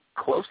probably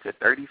close to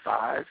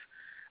 35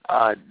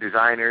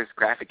 designers,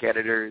 graphic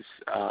editors,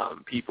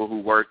 people who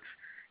worked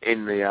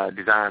in the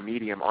design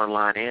medium,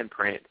 online and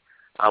print,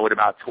 with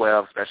about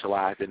 12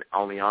 specialized in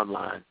only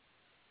online.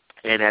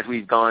 And as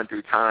we've gone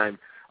through time,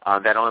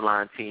 that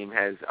online team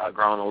has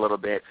grown a little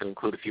bit to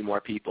include a few more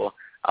people.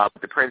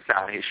 But the print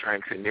side has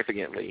shrank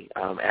significantly,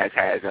 as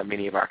has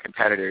many of our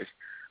competitors,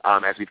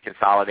 as we've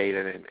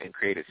consolidated and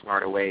created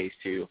smarter ways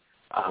to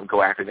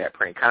go after that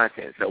print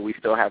content. So we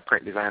still have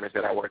print designers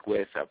that I work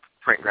with,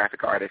 print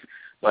graphic artists,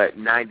 but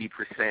 90%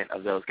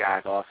 of those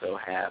guys also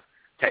have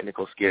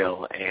technical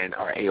skill and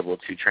are able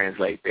to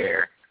translate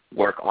their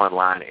work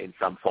online in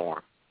some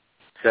form.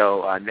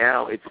 So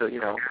now it's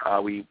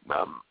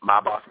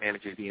my boss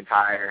manages the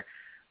entire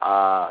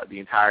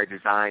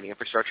design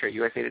infrastructure at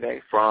USA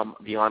Today, from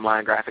the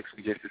online graphics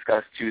we just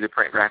discussed to the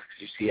print graphics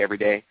you see every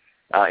day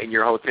in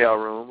your hotel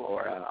room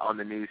or on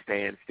the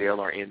newsstand still,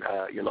 or in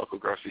your local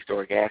grocery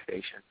store or gas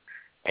station.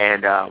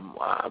 And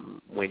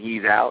when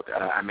he's out,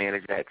 I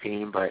manage that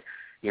team. But,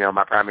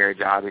 my primary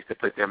job is to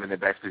put them in the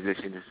best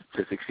position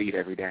to succeed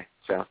every day.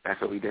 So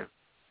that's what we do.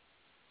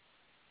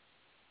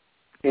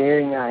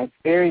 Very nice.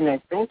 Very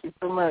nice. Thank you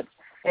so much.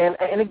 And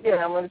again,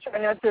 I'm going to try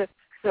not to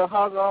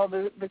hog all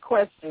the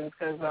questions,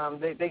 because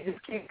they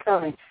just keep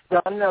coming.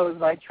 Dawn knows,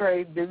 by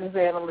trade, business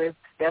analyst,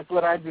 that's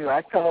what I do.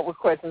 I come up with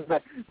questions.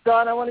 But,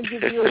 Dawn, I want to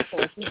give you a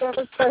chance. You have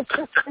a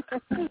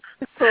question?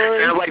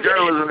 Sounds like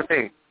journalism to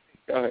me.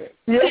 Go ahead.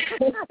 Yeah.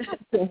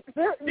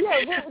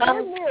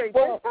 They're married.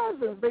 They're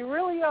cousins. They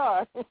really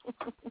are.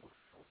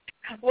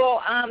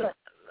 Well, I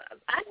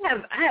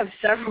have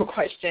several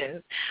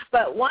questions,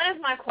 but one of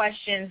my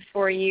questions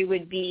for you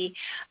would be,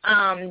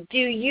 do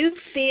you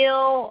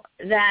feel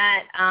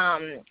that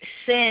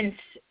since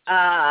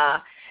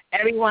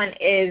everyone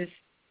is,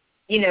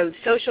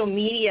 social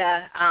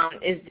media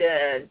is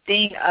the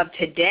thing of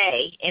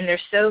today, and there's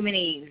so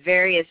many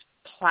various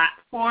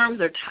platforms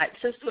or types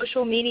of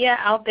social media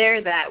out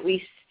there that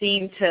we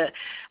seem to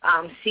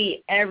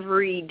see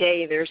every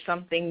day there's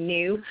something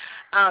new.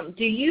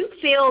 Do you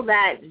feel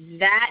that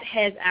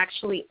has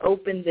actually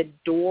opened the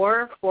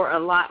door for a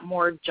lot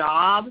more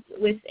jobs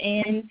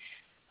within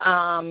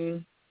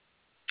the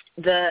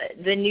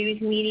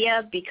news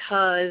media?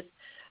 Because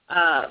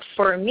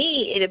for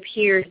me, it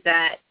appears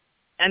that,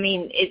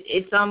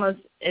 it's almost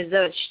as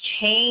though it's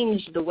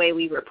changed the way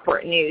we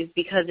report news,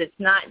 because it's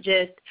not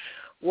just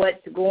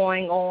what's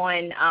going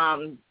on,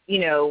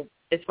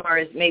 as far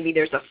as maybe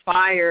there's a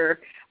fire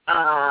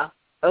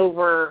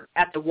over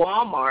at the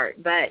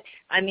Walmart. But,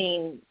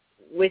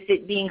 with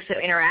it being so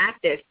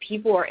interactive,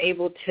 people are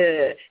able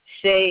to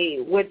say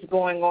what's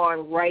going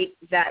on right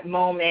that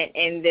moment,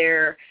 and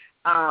they're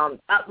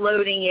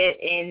uploading it,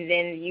 and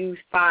then you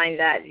find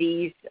that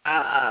these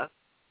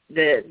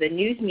the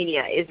news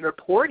media is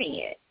reporting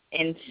it.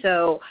 And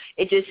so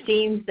it just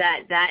seems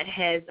that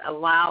has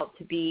allowed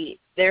to be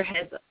that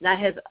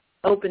has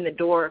opened the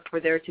door for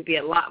there to be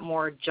a lot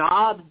more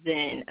jobs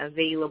then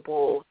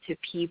available to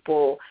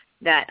people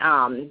that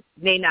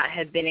may not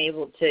have been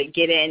able to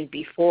get in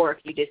before if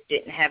you just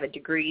didn't have a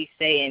degree,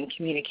 say, in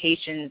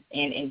communications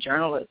and in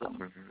journalism.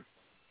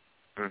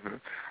 Mm-hmm. Mm-hmm.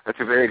 That's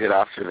a very good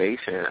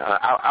observation.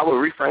 I will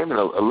reframe it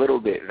a little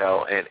bit,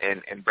 though,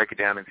 and break it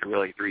down into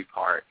really three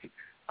parts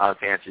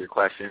to answer your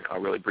question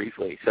really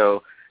briefly.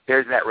 So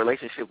there's that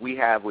relationship we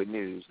have with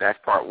news. That's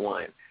part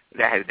one.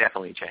 That has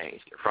definitely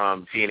changed,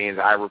 from CNN's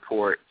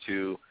iReport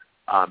to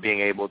being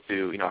able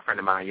to, a friend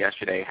of mine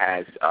yesterday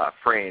has a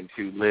friend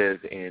who lives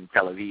in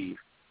Tel Aviv,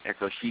 and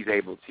so she's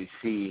able to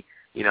see,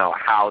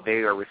 how they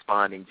are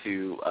responding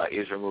to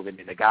Israel moving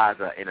into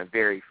Gaza in a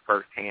very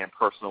firsthand,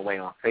 personal way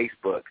on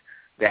Facebook.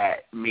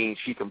 That means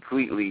she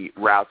completely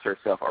routes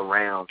herself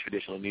around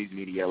traditional news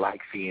media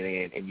like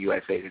CNN and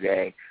USA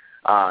Today,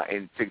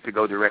 and to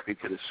go directly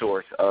to the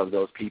source of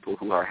those people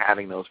who are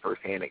having those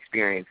firsthand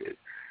experiences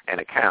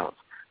and accounts.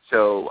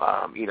 So,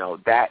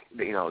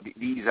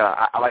 these,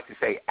 I like to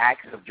say,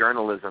 acts of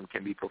journalism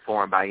can be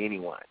performed by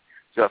anyone.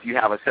 So if you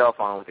have a cell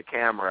phone with a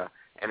camera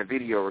and a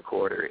video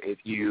recorder, if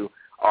you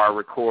are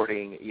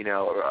recording,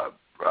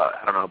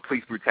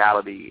 police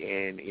brutality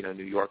in,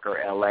 New York or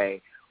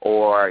L.A.,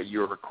 or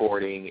you're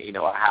recording,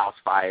 a house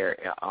fire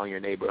on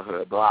your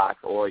neighborhood block,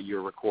 or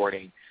you're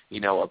recording,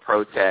 a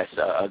protest,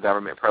 a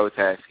government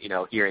protest,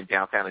 here in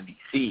downtown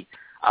D.C.,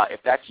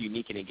 if that's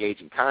unique and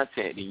engaging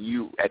content, then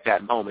you, at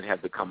that moment,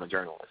 have become a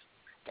journalist.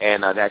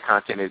 And that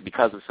content, is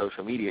because of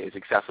social media, is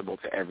accessible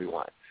to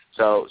everyone.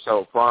 So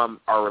from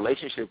our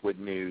relationship with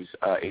news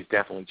is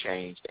definitely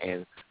changed,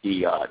 and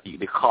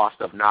the cost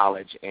of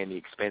knowledge and the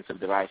expense of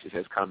devices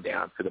has come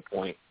down to the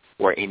point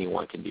where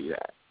anyone can do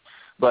that.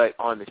 But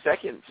on the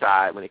second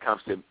side, when it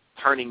comes to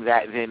turning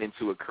that then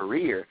into a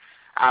career,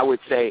 I would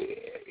say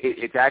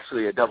it's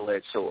actually a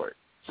double-edged sword.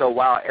 So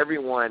while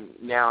everyone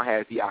now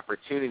has the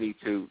opportunity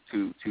to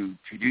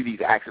do these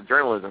acts of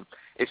journalism,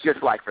 it's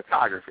just like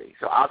photography.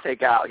 So I'll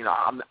take out,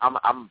 I'm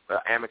an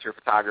amateur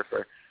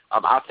photographer.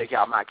 I'll take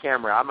out my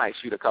camera. I might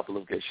shoot a couple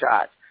of good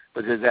shots,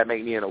 but does that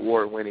make me an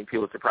award-winning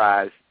Pulitzer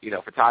Prize,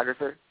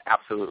 photographer?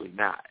 Absolutely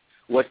not.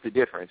 What's the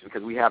difference?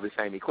 Because we have the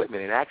same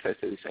equipment and access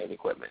to the same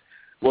equipment.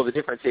 Well, the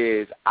difference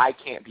is I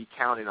can't be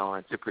counted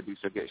on to produce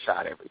a good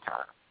shot every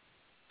time.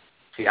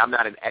 See, I'm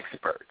not an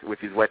expert,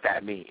 which is what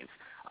that means.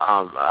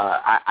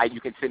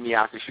 You can send me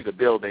out to shoot a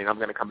building, and I'm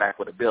going to come back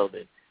with a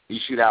building. You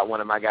shoot out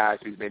one of my guys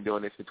who's been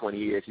doing this for 20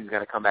 years, he's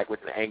going to come back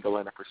with an angle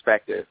and a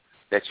perspective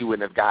that you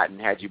wouldn't have gotten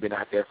had you been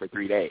out there for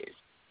 3 days.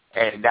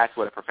 And that's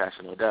what a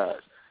professional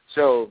does.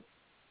 So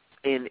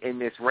in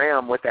this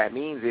realm, what that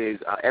means is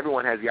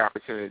everyone has the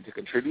opportunity to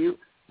contribute,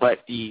 but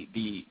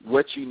the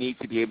what you need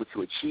to be able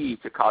to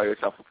achieve to call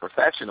yourself a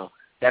professional,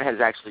 that has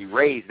actually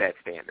raised that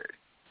standard.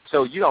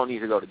 So you don't need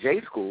to go to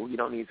J school. You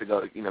don't need to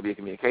go, be a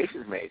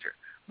communications major.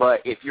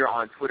 But if you're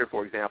on Twitter,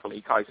 for example, and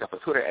you call yourself a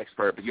Twitter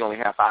expert, but you only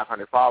have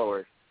 500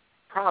 followers,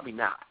 probably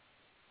not.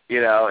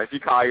 If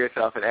you call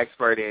yourself an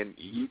expert in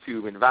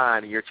YouTube and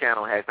Vine and your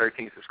channel has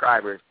 13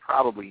 subscribers,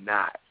 probably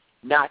not.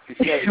 Not to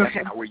say that's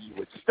not where you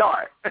would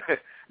start.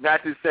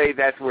 Not to say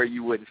that's where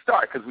you wouldn't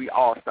start, because we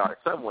all start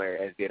somewhere,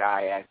 as did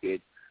I, as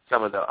did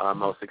some of the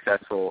most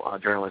successful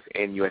journalists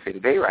in USA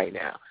Today right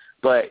now.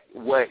 But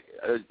what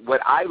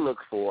I look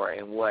for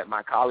and what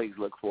my colleagues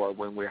look for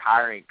when we're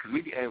hiring, because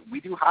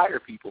we do hire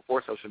people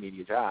for social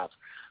media jobs,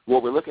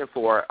 what we're looking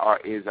for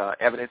is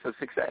evidence of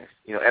success,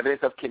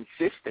 evidence of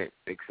consistent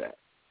success.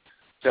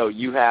 So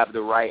you have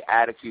the right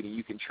attitude and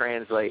you can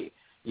translate,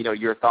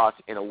 your thoughts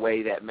in a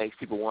way that makes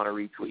people want to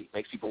retweet,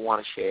 makes people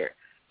want to share.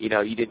 You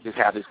didn't just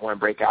have this one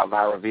breakout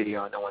viral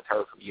video and no one's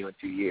heard from you in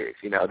 2 years.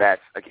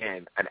 That's,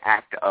 again, an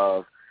act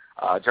of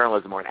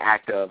journalism or an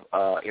act of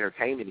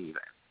entertainment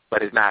even,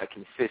 but it's not a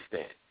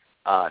consistent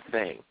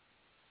thing.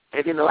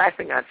 And then the last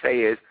thing I'd say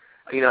is,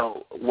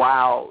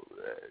 while,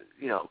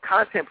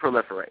 content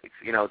proliferates,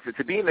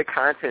 to be in the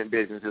content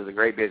business is a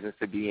great business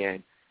to be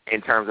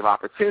in terms of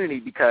opportunity,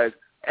 because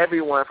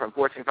everyone from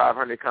Fortune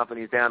 500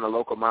 companies down to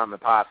local mom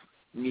and pops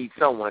needs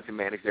someone to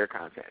manage their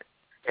content.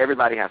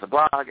 Everybody has a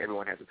blog.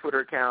 Everyone has a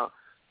Twitter account.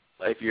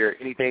 If you're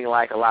anything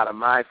like a lot of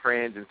my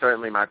friends and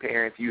certainly my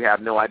parents, you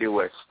have no idea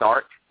where to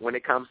start when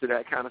it comes to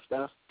that kind of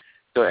stuff.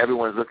 So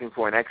everyone's looking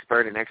for an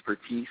expert and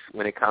expertise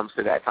when it comes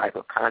to that type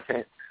of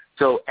content.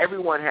 So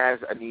everyone has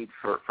a need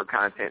for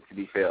content to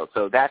be filled.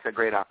 So that's a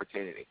great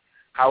opportunity.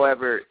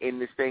 However, in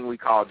this thing we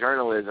call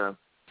journalism,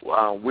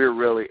 we're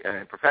really,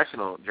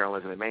 professional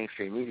journalism and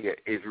mainstream media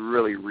is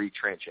really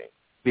retrenching,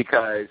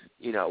 because,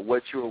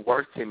 what you're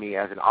worth to me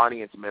as an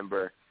audience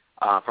member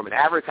from an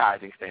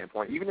advertising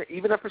standpoint,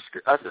 even a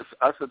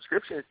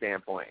subscription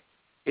standpoint,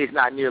 is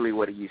not nearly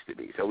what it used to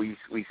be. So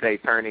we say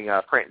turning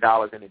print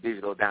dollars into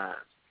digital dimes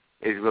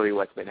is really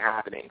what's been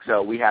happening.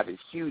 So we have this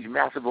huge,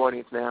 massive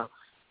audience now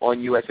on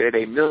USA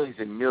Today, millions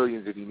and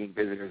millions of unique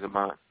visitors a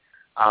month,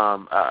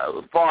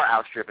 far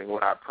outstripping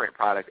what our print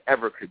product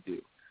ever could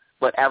do.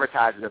 But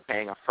advertisers are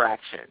paying a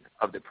fraction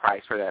of the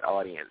price for that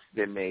audience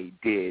than they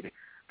did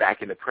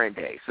back in the print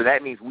days. So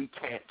that means we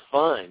can't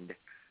fund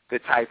the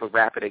type of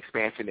rapid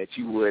expansion that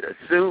you would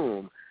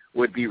assume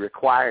would be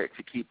required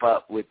to keep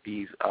up with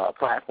these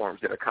platforms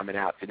that are coming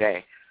out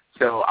today.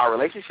 So our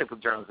relationship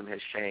with journalism has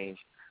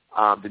changed.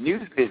 The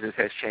news business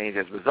has changed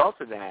as a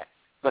result of that.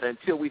 But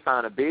until we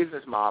find a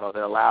business model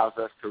that allows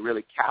us to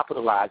really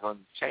capitalize on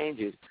these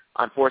changes,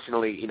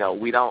 unfortunately,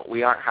 we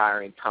aren't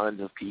hiring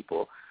tons of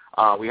people.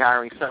 We're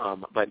hiring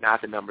some, but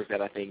not the numbers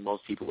that I think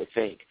most people would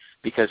think,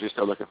 because we're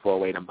still looking for a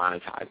way to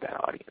monetize that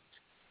audience.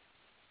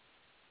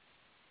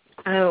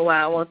 Oh,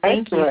 wow. Well,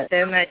 thank you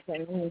so much. I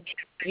mean,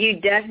 you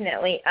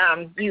definitely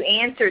you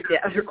answered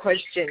the other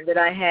question that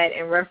I had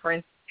in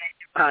reference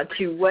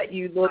to what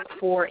you look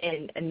for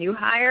in a new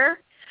hire.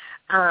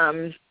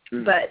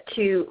 But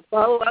to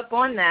follow up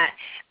on that,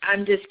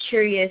 I'm just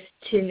curious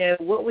to know,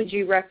 what would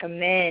you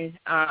recommend,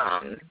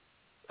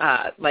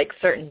 like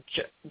certain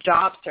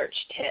job search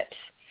tips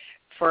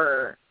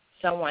for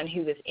someone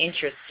who is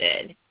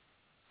interested?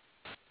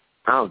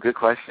 Oh, good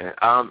question.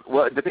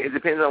 Well, it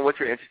depends on what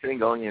you're interested in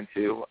going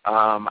into.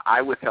 I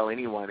would tell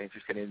anyone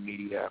interested in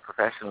media,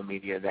 professional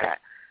media, that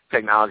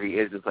technology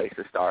is the place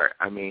to start.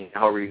 I mean, the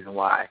whole reason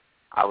why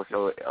I was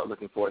so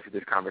looking forward to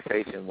this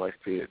conversation was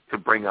to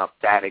bring up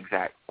that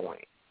exact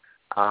point.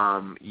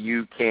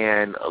 You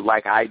can,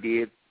 like I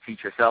did,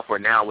 teach yourself, or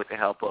now with the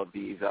help of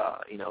these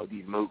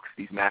MOOCs,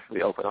 these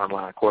massively open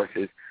online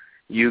courses,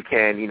 you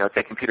can,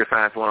 take Computer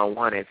Science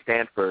 101 at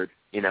Stanford,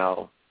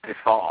 this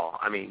fall.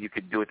 I mean, you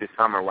could do it this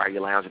summer while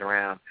you're lounging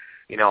around,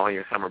 on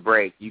your summer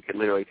break. You could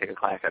literally take a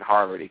class at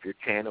Harvard if you're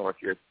 10 or if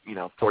you're,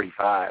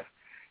 45.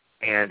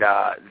 And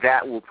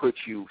that will put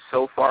you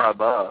so far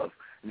above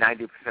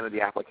 90% of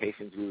the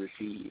applications we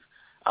receive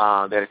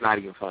that it's not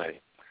even funny.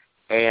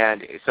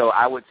 And so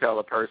I would tell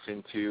a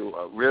person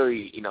to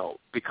really,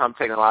 become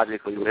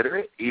technologically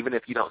literate, even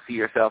if you don't see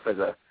yourself as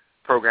a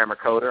programmer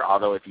coder,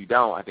 although if you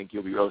don't, I think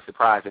you'll be really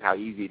surprised at how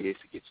easy it is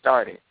to get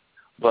started.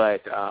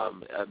 But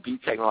be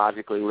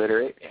technologically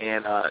literate.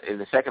 And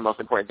the second most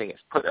important thing is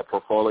put a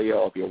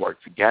portfolio of your work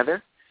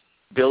together,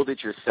 build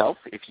it yourself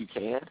if you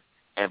can,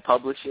 and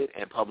publish it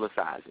and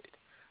publicize it.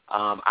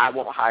 I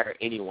won't hire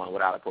anyone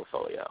without a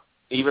portfolio,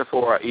 even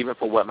for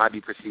what might be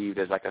perceived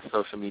as like a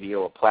social media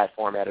or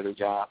platform editor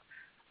job.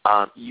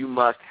 You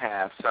must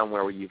have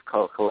somewhere where you've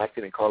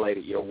collected and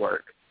collated your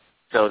work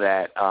so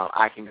that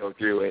I can go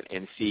through it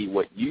and see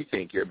what you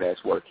think your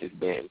best work has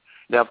been.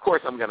 Now, of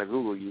course, I'm going to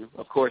Google you.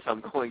 Of course,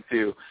 I'm going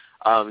to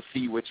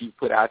see what you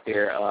put out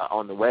there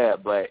on the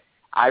web, but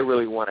I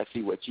really want to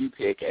see what you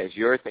pick as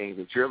your things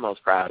that you're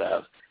most proud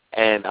of.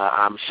 And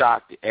I'm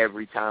shocked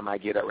every time I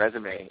get a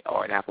resume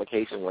or an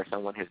application where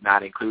someone has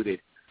not included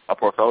a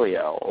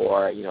portfolio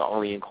or,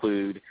 only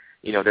include,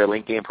 their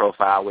LinkedIn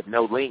profile with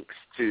no links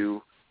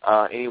to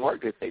any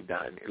work that they've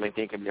done.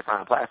 LinkedIn can be a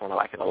fine platform. I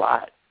like it a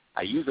lot.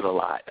 I use it a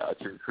lot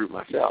to recruit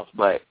myself.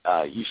 But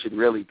you should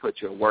really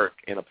put your work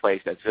in a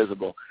place that's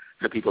visible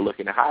to people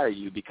looking to hire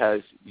you,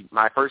 because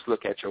my first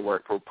look at your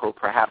work will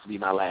perhaps be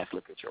my last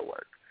look at your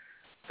work.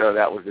 So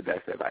that was the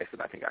best advice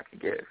that I think I could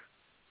give.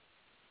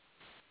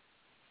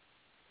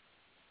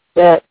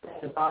 That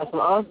is awesome.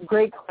 All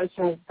great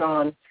questions,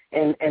 Don,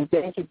 and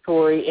thank you,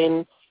 Tory.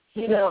 And,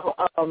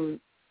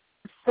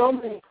 so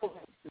many points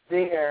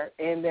there,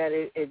 and that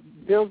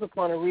it builds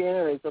upon and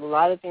reiterates a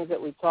lot of things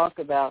that we talk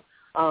about,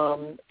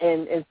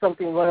 and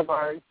something one of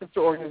our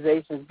sister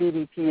organizations,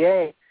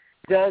 BDPA,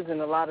 does in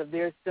a lot of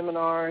their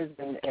seminars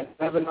and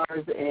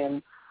webinars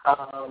and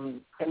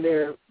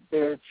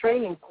their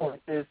training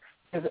courses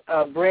is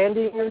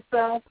branding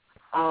yourself,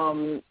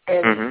 and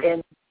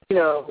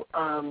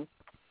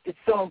it's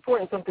so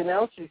important. Something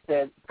else you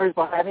said, first of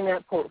all, having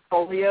that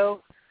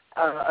portfolio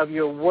of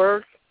your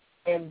work,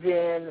 and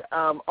then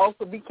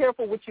also be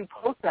careful what you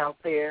post out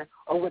there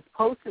or what's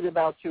posted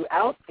about you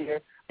out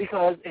there,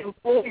 because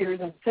employers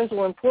and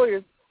potential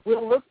employers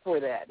will look for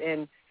that.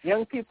 And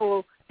young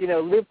people,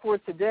 live for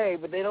today,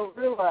 but they don't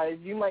realize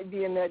you might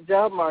be in that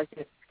job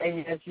market,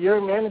 and yes,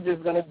 your manager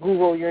is going to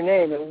Google your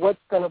name, and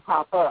what's going to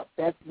pop up?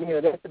 That's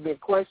a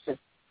big question.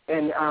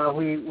 And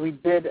we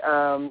did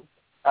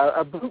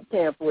a boot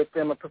camp with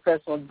them, a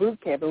professional boot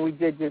camp, and we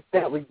did just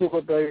that. We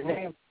Googled their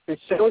name to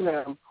show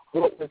them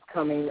what was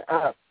coming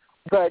up.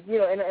 But,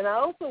 and I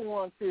also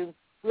want to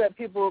let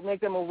people,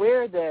 make them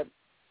aware that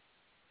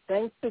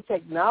thanks to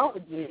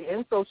technology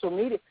and social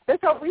media,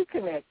 that's how we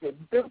connected.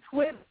 Through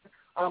Twitter,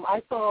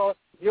 I saw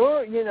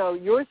your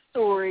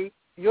story,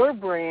 your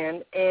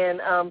brand,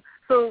 and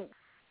so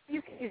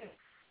you can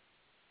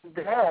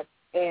that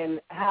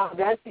and how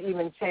that's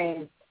even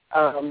changed,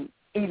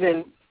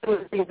 even some of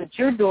the things that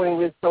you're doing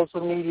with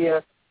social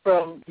media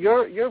from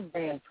your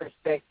brand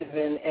perspective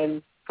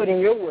and putting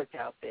your work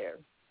out there.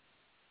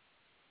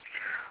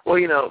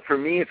 Well, for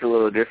me, it's a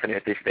little different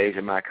at this stage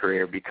in my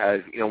career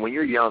because, when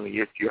you're young and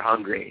you're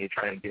hungry and you're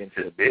trying to get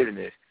into the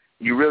business,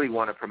 you really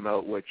want to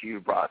promote what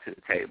you've brought to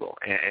the table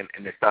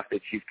and the stuff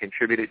that you've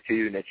contributed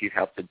to and that you've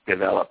helped to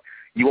develop.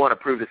 You want to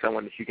prove to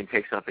someone that you can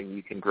take something,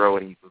 you can grow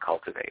it, and you can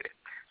cultivate it.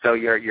 So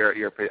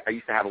I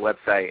used to have a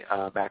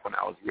website back when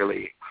I was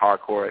really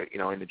hardcore,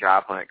 in the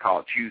job hunt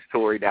called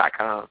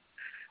ChooseTory.com,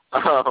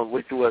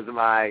 which was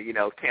my,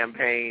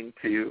 campaign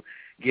to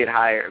get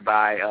hired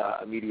by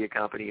a media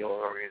company or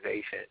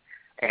organization.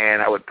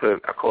 And I would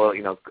collect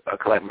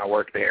my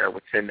work there,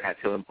 would send that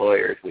to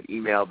employers, would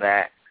email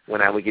that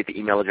when I would get the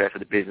email address of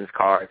the business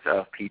cards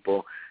of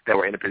people that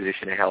were in a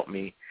position to help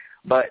me.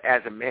 But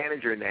as a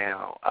manager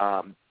now,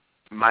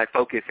 my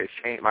focus has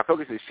changed. My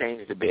focus has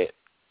changed a bit.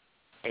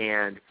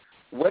 And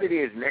what it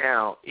is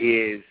now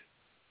is,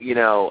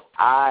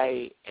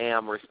 I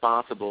am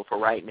responsible for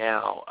right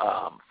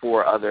now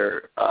for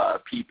other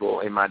people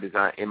in my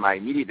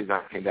immediate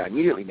design team that I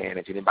immediately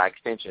manage, and then by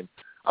extension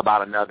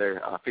about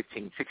another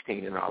 15,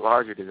 16 in our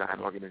larger design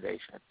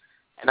organization.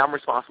 And I'm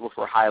responsible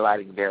for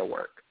highlighting their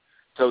work.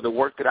 So the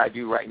work that I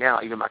do right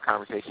now, even my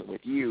conversation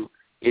with you,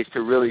 is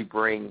to really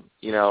bring,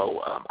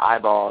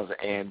 eyeballs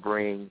and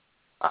bring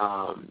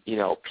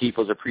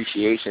people's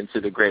appreciation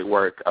to the great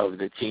work of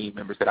the team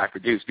members that I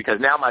produce. Because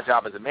now my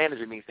job as a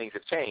manager means things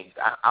have changed.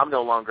 I'm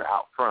no longer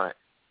out front.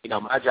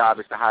 My job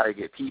is to hire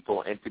good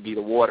people and to be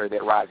the water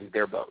that rises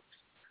their boats.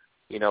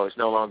 It's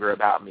no longer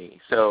about me.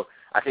 So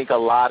I think a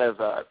lot of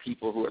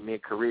people who are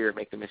mid-career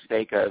make the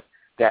mistake of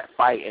that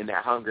fight and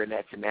that hunger and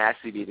that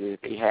tenacity that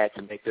they had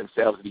to make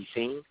themselves be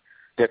seen.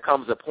 There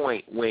comes a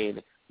point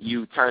when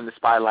you turn the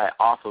spotlight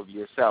off of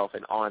yourself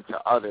and onto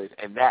others,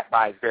 and that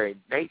by its very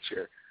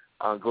nature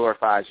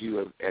glorifies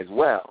you as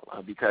well,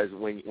 because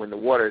when the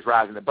water is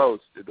rising the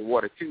boats, the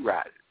water too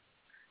rises.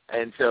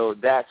 And so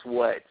that's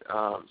what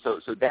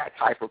so that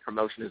type of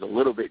promotion is a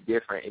little bit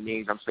different. It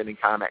means I'm spending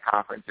time at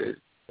conferences.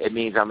 It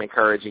means I'm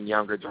encouraging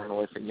younger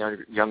journalists and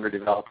younger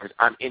developers.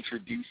 I'm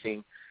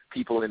introducing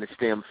people in the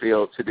STEM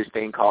field to this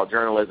thing called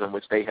journalism,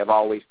 which they have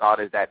always thought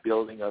is that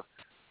building of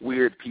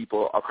weird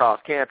people across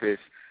campus.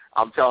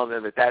 I'm telling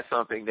them that that's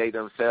something they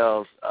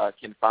themselves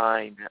can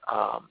find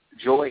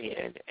joy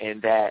in,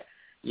 and that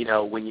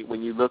when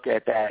you look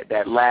at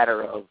that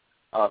ladder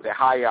of the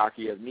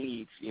hierarchy of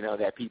needs,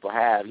 that people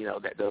have,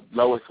 that the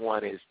lowest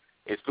one is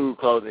food,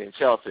 clothing, and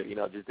shelter,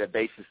 just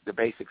the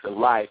basics of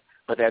life.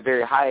 But that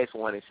very highest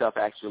one is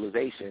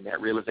self-actualization,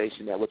 that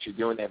realization that what you're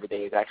doing every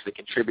day is actually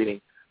contributing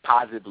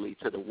positively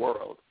to the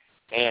world.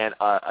 And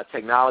a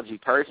technology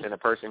person, a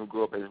person who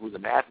grew up who's a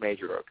math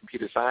major or a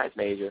computer science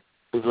major,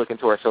 who's looking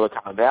towards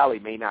Silicon Valley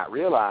may not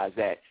realize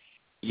that,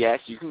 yes,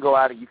 you can go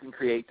out and you can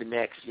create the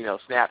next,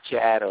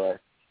 Snapchat or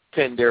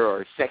Tinder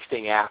or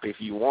sexting app if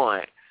you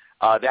want.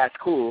 That's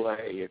cool,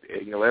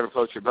 whatever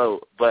floats your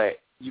boat. But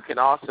you can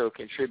also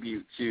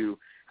contribute to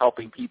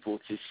helping people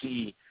to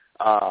see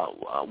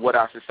what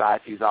our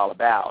society is all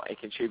about and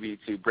contribute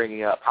to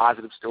bringing up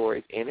positive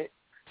stories in it.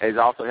 It's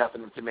also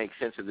helping them to make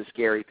sense of the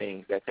scary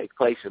things that take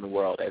place in the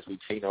world, as we've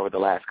seen over the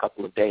last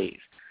couple of days.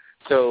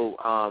 So,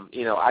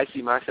 I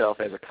see myself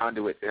as a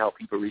conduit to help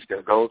people reach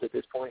their goals at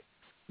this point.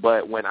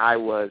 But when I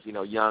was,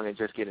 young and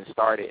just getting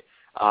started,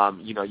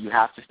 you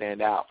have to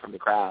stand out from the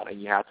crowd,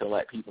 and you have to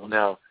let people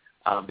know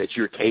that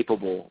you're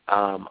capable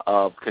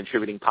of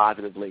contributing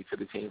positively to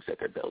the teams that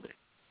they're building.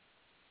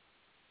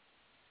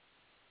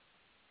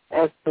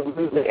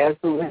 Absolutely,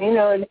 absolutely. You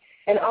know,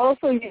 and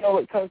also, you know,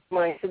 what comes to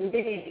mind to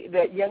me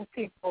that young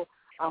people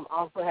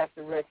also have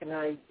to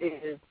recognize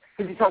is,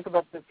 because you talk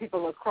about the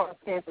people across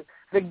campus,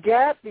 the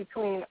gap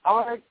between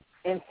art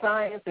and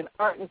science and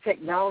art and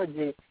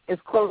technology is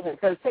closing,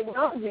 because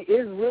technology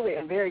is really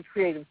a very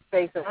creative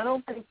space, and I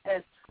don't think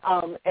that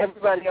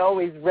everybody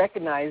always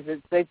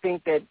recognizes. They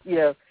think that, you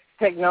know,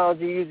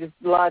 technology is just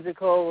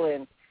logical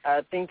and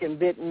thinking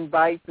bit and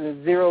bytes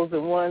and zeros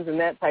and ones and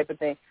that type of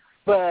thing.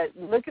 But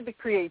look at the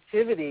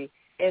creativity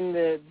in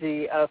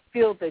the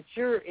field that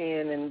you're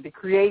in, and the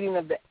creating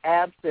of the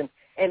apps, and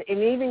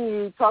even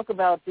you talk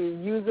about the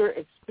user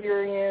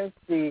experience,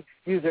 the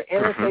user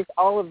interface,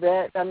 all of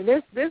that. I mean,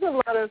 there's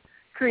a lot of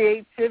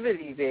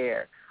creativity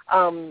there.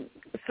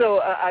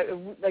 So,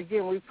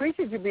 again, we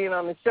appreciate you being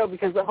on the show,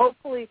 because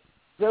hopefully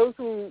those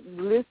who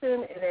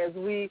listen, and as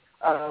we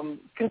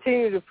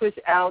continue to push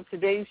out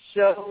today's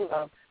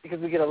show, because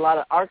we get a lot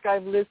of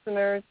archive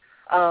listeners,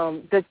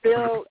 that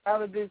they'll,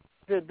 out of this,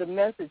 the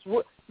message.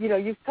 You know,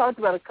 you've talked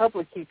about a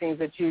couple of key things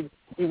that you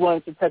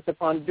wanted to touch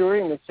upon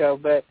during the show,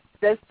 but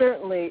that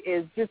certainly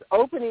is just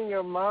opening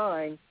your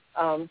mind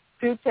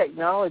to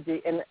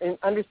technology and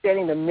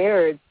understanding the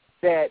merits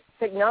that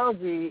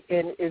technology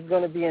is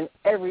going to be in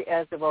every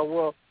aspect of our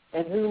world.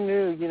 And who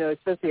knew, you know,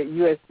 especially at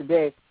US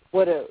Today,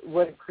 what a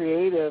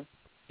creative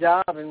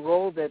job and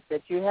role that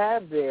you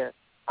have there.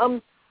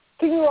 Can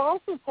you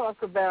also talk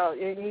about,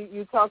 and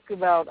you talked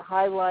about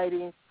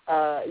highlighting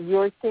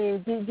your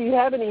team. Do you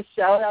have any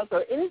shout-outs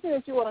or anything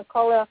that you want to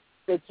call out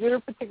that you're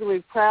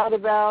particularly proud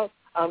about?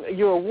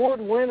 Your award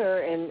winner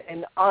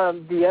and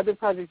the other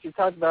projects you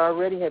talked about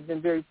already have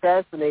been very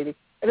fascinating.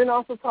 And then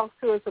also talk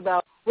to us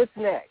about what's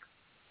next.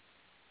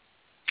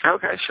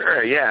 Okay,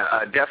 sure. Yeah,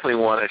 I definitely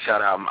want to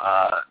shout out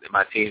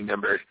my team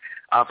members.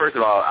 First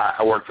of all,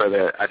 I work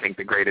for I think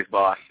the greatest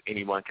boss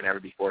anyone can ever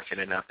be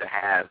fortunate enough to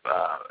have,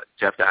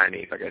 Jeff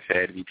Dines, like I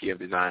said, VP of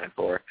Design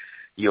for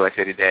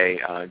USA Today.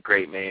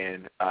 Great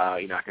man.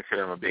 You know, I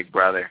consider him a big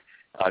brother.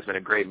 He's been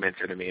a great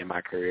mentor to me in my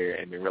career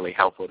and been really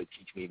helpful to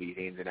teach me these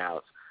ins and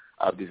outs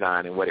of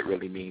design and what it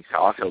really means to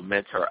also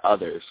mentor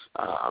others,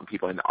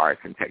 people in the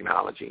arts and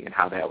technology, and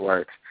how that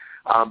works.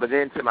 But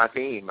then to my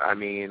team, I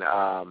mean,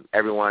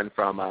 everyone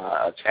from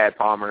Chad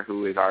Palmer,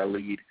 who is our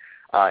lead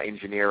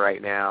engineer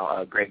right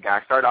now, a great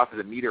guy. Started off as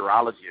a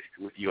meteorologist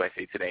with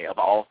USA Today, of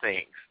all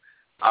things,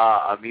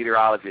 a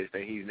meteorologist,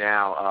 and he's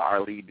now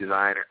our lead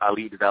designer, a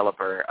lead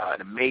developer,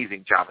 an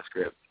amazing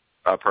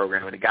JavaScript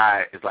program. And the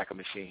guy is like a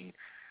machine,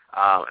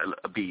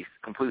 a beast,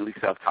 completely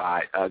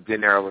self-taught,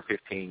 been there over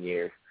 15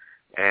 years,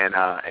 and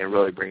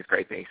really brings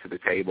great things to the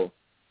table.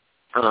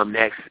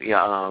 Next,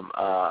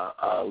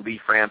 Lee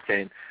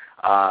Frampton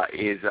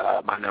is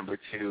my number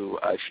two.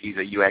 She's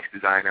a UX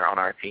designer on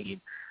our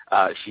team.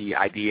 She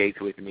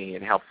ideates with me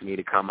and helps me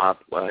to come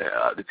up,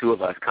 the two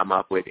of us come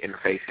up with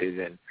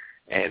interfaces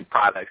and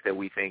products that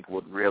we think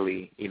would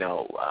really, you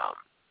know,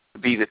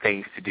 be the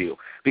things to do.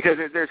 Because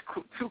there's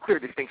two clear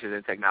distinctions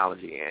in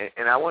technology,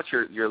 and I want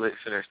your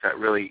listeners to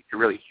really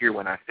hear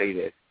when I say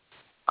this.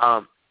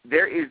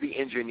 There is the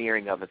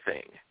engineering of a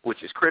thing,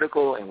 which is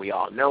critical, and we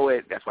all know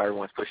it. That's why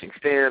everyone's pushing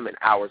STEM and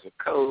hours of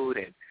code,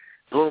 and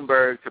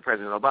Bloomberg to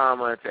President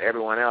Obama to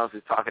everyone else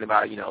is talking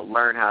about, you know,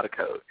 learn how to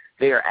code.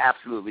 They are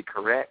absolutely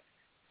correct,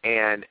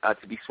 and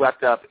to be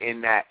swept up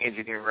in that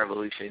engineering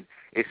revolution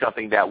is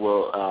something that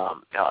will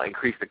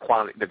increase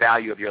the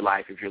value of your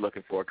life if you're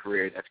looking for a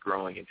career that's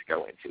growing and to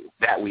go into.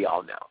 That we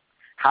all know.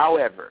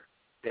 However,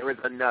 there is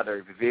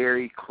another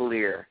very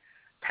clear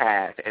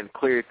path and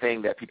clear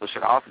thing that people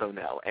should also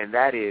know, and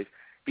that is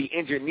the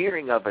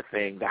engineering of a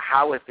thing, the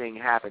how a thing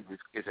happens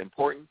is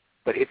important,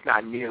 but it's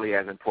not nearly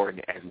as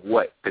important as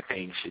what the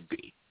thing should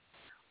be.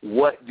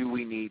 What do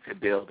we need to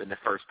build in the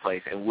first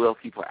place, and will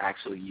people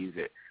actually use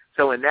it?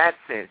 So in that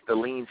sense, the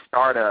lean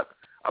startup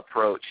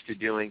approach to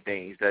doing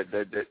things,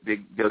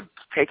 the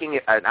taking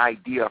an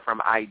idea from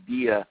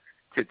idea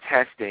to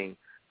testing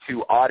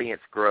to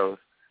audience growth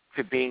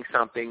to being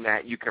something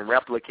that you can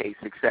replicate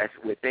success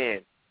within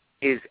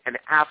is an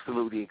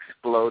absolutely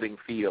exploding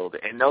field.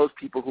 And those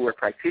people who are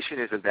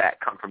practitioners of that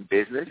come from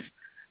business.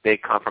 They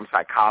come from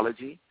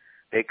psychology.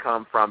 They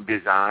come from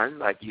design,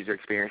 like user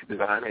experience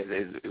design,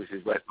 which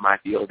is what my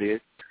field is.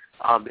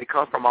 They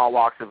come from all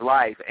walks of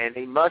life, and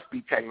they must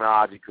be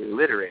technologically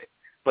literate,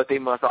 but they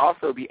must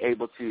also be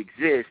able to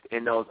exist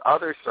in those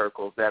other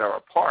circles that are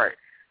a part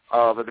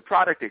of the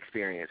product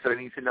experience. So they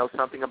need to know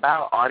something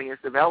about audience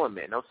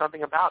development, know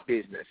something about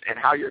business and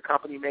how your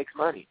company makes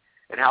money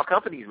and how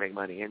companies make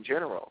money in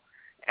general.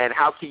 And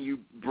how can you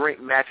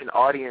match an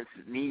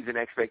audience's needs and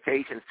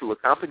expectations to a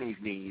company's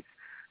needs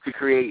to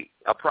create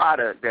a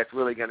product that's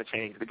really going to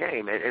change the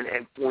game.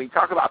 And when you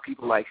talk about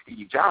people like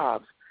Steve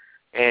Jobs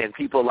and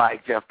people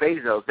like Jeff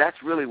Bezos, that's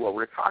really what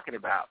we're talking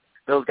about.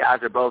 Those guys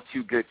are both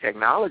two good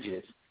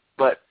technologists,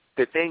 but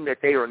the thing that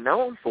they are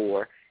known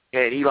for,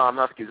 and Elon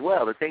Musk as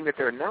well, the thing that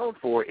they're known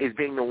for is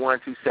being the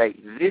ones who say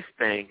this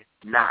thing,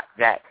 not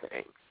that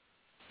thing.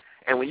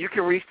 And when you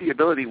can reach the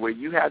ability where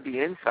you have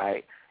the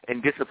insight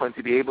and discipline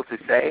to be able to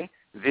say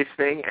this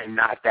thing and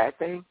not that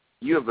thing,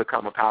 you have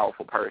become a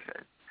powerful person.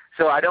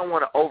 So I don't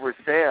want to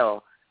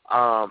oversell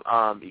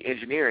the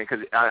engineering,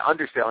 because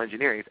undersell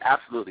engineering is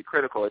absolutely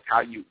critical. It's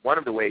one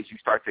of the ways you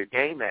start to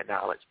gain that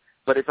knowledge.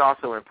 But it's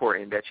also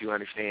important that you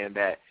understand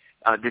that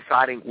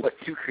deciding what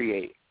to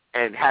create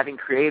and having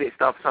created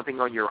something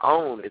on your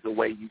own is a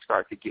way you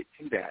start to get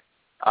to that.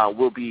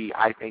 Will be,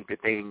 I think, the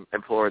thing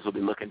employers will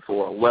be looking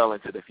for well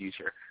into the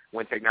future.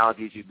 When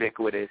technology is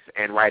ubiquitous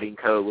and writing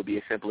code will be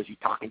as simple as you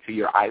talking to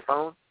your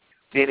iPhone,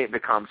 then it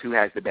becomes who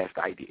has the best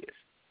ideas.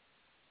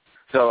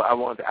 So I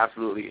wanted to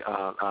absolutely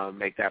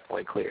make that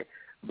point clear.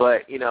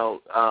 But,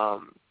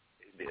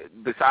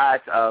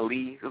 besides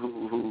Lee,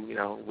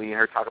 who we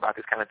heard talk about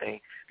this kind of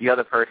thing, the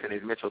other person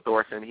is Mitchell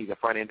Thorson. He's a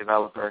front-end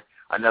developer,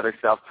 another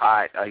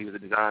self-taught. He was a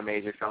design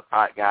major,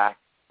 self-taught guy,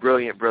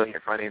 brilliant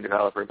front-end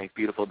developer, makes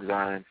beautiful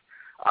designs.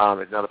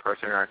 Is another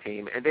person on our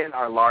team. And then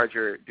our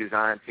larger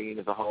design team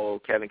as a whole,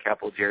 Kevin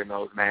Keppel, Jerry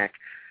Mosmack,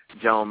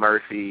 Joan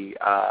Murphy,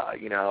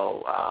 and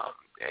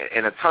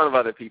a ton of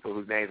other people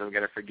whose names I'm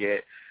going to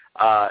forget,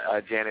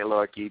 Janet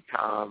Lorkey,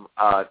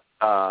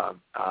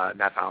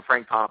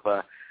 Frank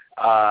Pompa,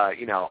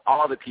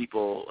 all the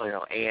people,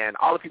 and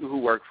all the people who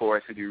work for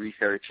us who do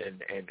research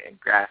and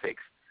graphics,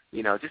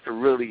 just a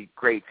really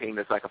great team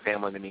that's like a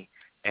family to me.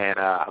 And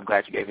I'm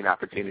glad you gave me an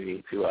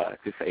opportunity to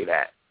say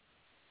that.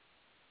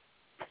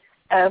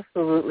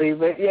 Absolutely,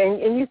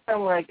 and you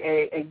sound like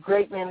a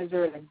great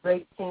manager and a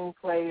great team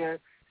player,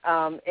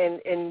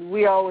 and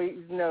we always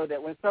know that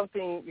when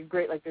something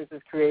great like this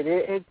is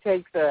created, it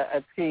takes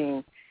a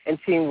team and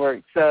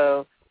teamwork.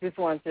 So just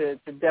want to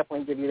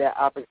definitely give you that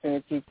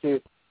opportunity to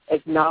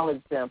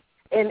acknowledge them.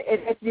 And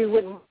if you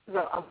wouldn't,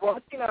 I'm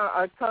watching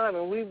our time,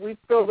 and we've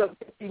filled up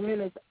 50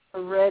 minutes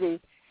already,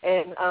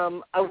 and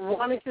I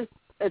wanted to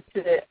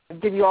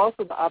give you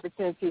also the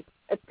opportunity,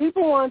 if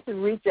people want to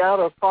reach out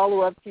or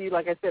follow up to you,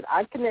 like I said,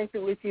 I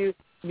connected with you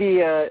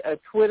via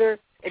Twitter.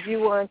 If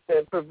you want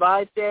to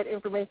provide that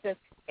information,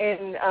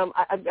 and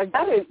I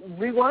got to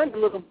rewind a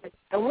little bit.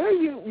 And where are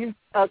you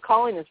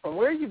calling us from?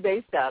 Where are you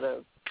based out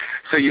of?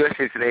 So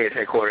USA Today is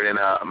headquartered in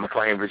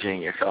McLean,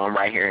 Virginia. So I'm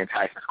right here in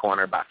Tyson's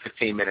Corner, about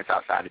 15 minutes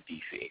outside of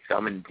D.C. So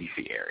I'm in the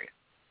D.C. area.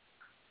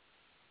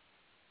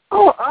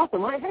 Oh,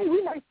 awesome. Hey,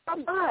 we might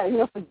stop by.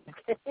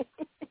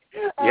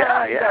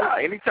 Yeah,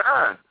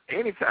 anytime.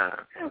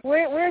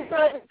 We're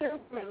driving through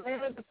from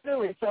Atlanta to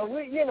Philly, so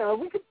we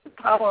could just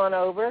hop on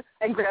over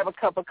and grab a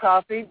cup of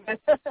coffee.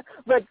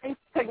 But thanks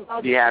to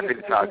technology, be happy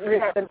to talk to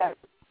you.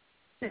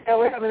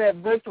 We're having that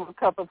virtual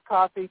cup of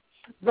coffee,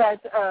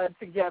 but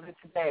together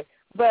today.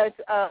 But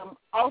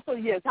also,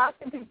 yes, how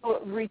can people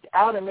reach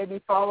out and maybe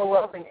follow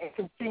up and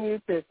continue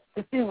to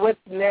see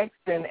what's next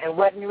and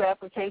what new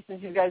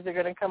applications you guys are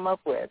going to come up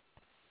with?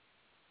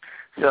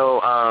 So,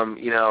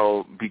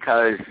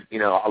 because,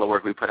 all the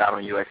work we put out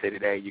on USA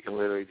Today, you can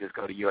literally just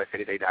go to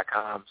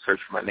usatoday.com, search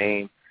for my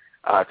name,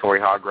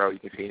 Tory Hargro. You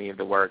can see any of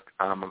the work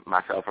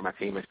myself or my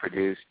team has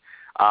produced.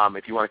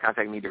 If you want to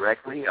contact me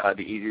directly,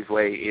 the easiest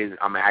way is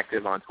I'm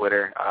active on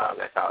Twitter.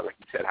 That's how, like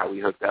you said, how we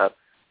hooked up.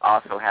 I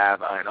also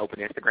have an open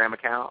Instagram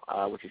account,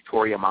 which is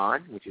Tory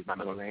Amon, which is my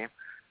middle name,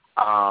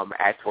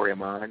 at Tory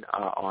Amon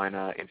on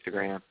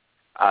Instagram.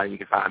 You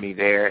can find me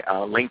there.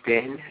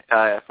 LinkedIn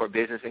for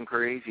business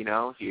inquiries.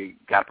 If you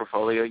got a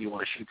portfolio you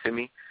want to shoot to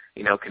me,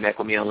 connect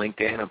with me on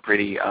LinkedIn. I'm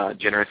pretty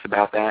generous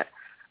about that.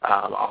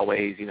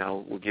 Always,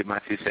 will give my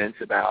 2 cents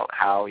about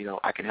how,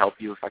 I can help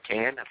you if I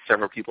can.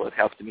 Several people have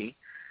helped me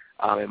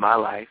in my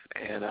life,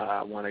 and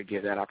I want to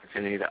give that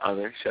opportunity to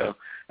others. So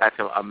that's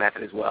a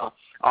method as well.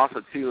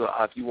 Also, too,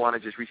 if you want to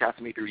just reach out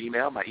to me through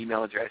email, my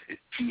email address is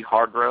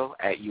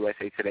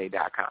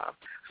thargro@usatoday.com.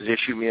 So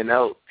just shoot me a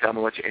note, tell me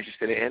what you're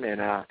interested in,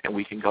 and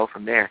we can go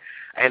from there.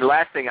 And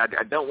last thing, I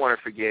don't want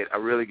to forget a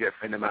really good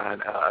friend of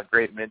mine, a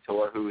great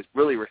mentor who is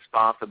really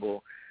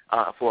responsible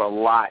for a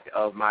lot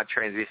of my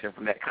transition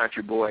from that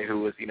country boy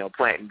who was,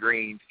 planting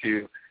greens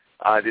to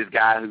this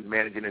guy who's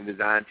managing a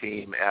design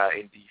team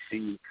in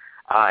D.C.,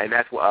 and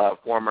that's a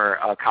former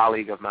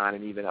colleague of mine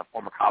and even a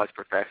former college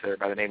professor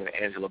by the name of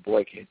Angela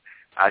Boykin.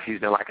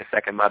 She's been like a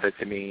second mother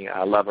to me.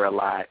 I love her a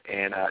lot,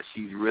 and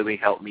she's really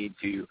helped me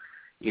to,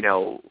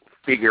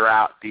 figure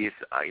out this,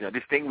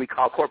 this thing we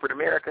call corporate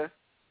America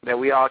that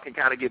we all can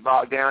kind of get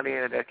bogged down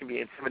in, and that can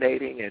be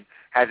intimidating and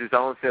has its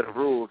own set of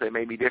rules that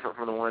may be different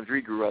from the ones we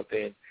grew up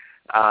in.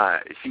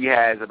 She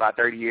has about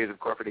 30 years of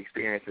corporate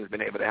experience and has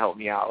been able to help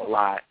me out a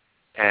lot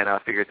and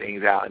figure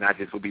things out, and I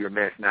just would be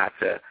remiss not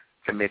to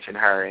mention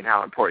her and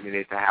how important it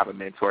is to have a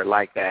mentor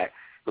like that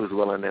who's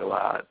willing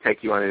to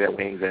take you under their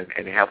wings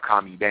and help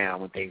calm you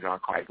down when things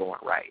aren't quite going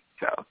right.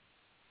 So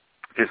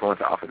just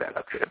wanted to offer that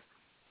up too.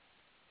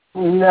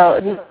 No,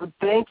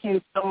 thank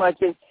you so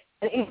much. And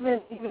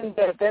even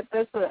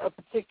that's a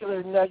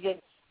particular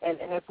nugget. And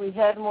if we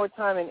had more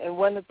time, and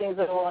one of the things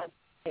I want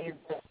is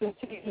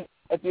continue,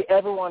 if you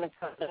ever want to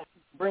kind of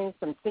bring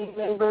some team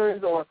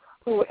members or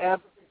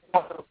whoever,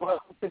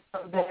 welcome to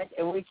come back,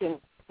 and we can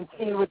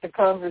continue with the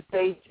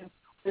conversation.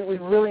 we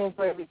really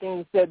enjoyed everything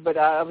you said, but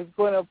I was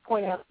going to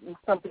point out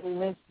something you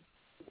mentioned,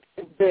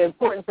 the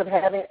importance of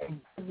having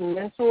a good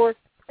mentor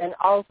and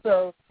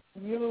also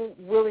you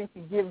willing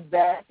to give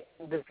back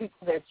the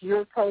people that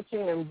you're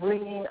coaching and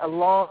bringing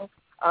along.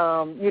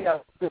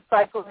 The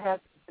cycle has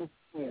to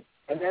continue,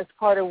 and that's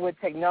part of what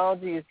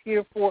technology is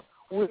here for.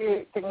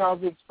 We're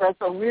Technology Express,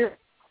 so we're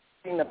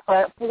in the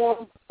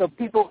platform so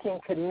people can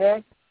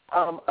connect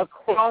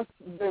across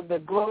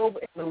the globe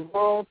and the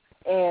world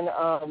and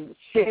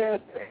share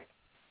their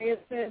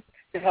experiences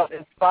to help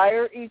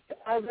inspire each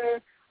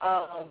other,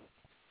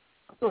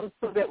 so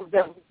that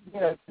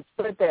to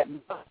spread that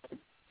message.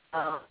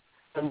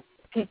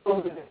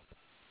 People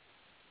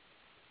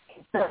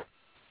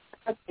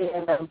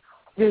and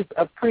just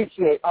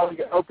appreciate all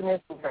your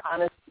openness and your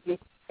honesty,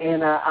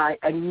 and I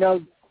know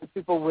that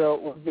people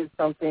will get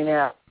something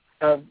out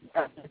of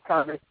this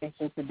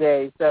conversation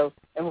today. So,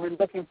 and we're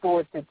looking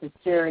forward to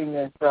sharing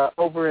this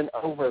over and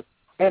over.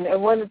 And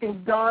one of the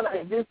things, Dawn,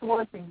 I just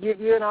want to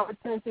give you an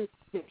opportunity.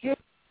 If you have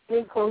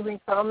any closing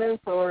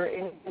comments or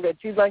anything that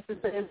you'd like to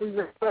say as we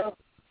wrap,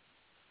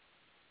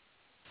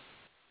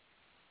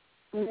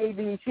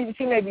 maybe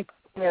she may be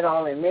putting it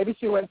all in. Maybe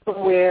she went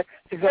somewhere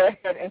to go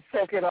ahead and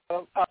check it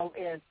all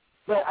in.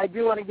 But I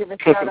do want to give a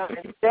shout-out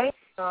and thank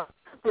you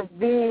for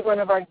being one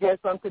of our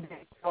guests on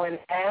today's show and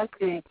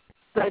asking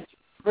such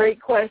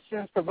great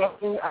questions,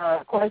 provoking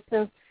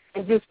questions,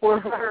 and just for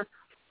her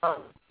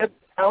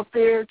out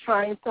there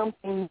trying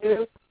something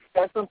new.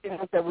 That's something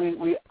else that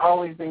we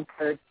always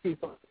encourage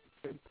people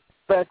to do.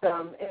 But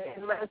and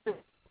lastly,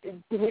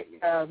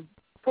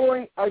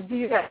 Tory, do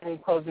you have any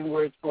closing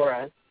words for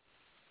us?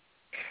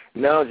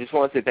 No, just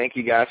wanted to thank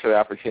you guys for the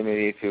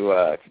opportunity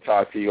to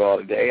talk to you all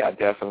today. I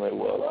definitely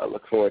will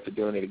look forward to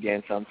doing it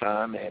again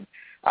sometime, and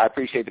I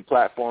appreciate the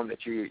platform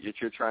that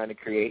you're trying to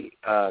create.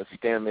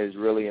 STEM is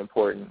really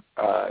important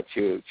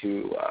to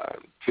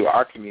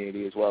our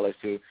community as well as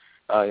to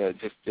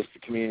just the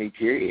community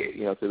period,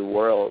 to the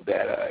world.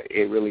 That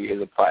it really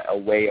is a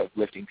way of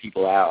lifting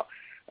people out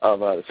of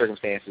the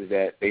circumstances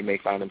that they may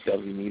find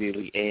themselves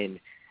immediately in,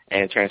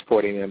 and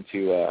transporting them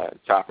to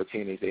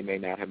opportunities they may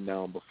not have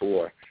known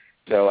before.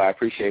 So I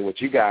appreciate what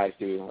you guys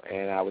do,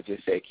 and I would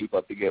just say keep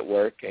up the good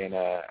work, and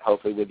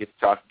hopefully we'll get to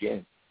talk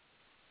again.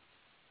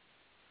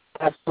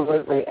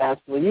 Absolutely,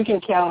 absolutely. You can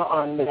count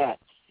on that.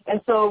 And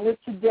so with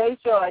today's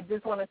show, I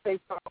just want to say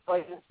to our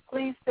audience,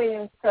 please stay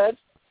in touch.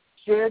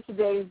 Share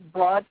today's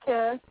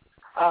broadcast.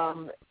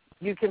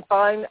 You can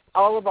find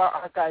all of our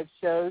archive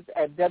shows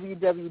at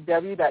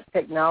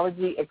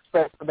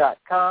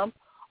www.technologyexpresso.com.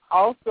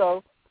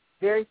 Also,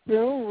 very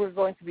soon we're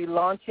going to be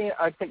launching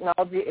our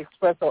Technology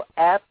Expresso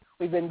app.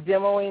 We've been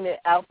demoing it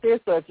out there,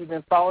 so if you've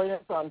been following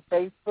us on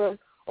Facebook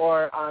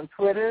or on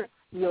Twitter,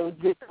 you'll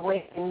get the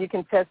link and you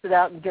can test it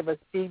out and give us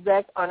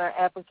feedback on our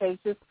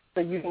application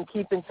so you can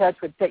keep in touch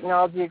with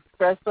Technology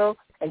Expresso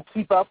and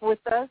keep up with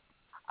us.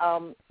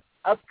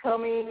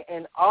 Upcoming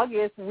in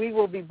August, we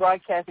will be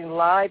broadcasting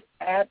live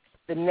at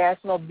the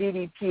National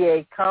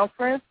BDPA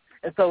Conference,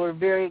 and so we're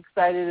very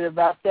excited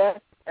about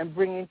that and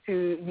bringing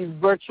to you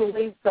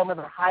virtually some of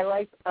the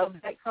highlights of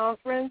that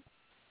conference.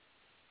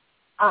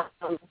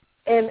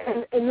 And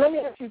let me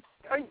ask you,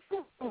 are you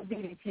from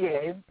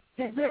BDPA?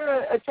 Is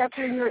there a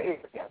chapter in your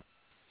area?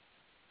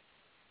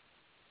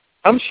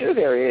 I'm sure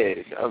there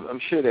is. I'm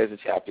sure there's a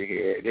chapter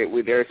here.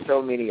 There are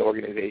so many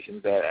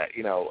organizations that,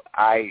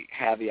 I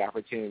have the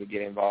opportunity to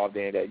get involved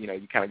in that, you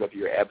kind of go through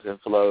your ebbs and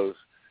flows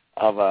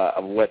of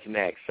what's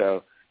next.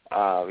 So,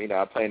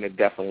 I plan to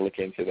definitely look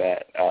into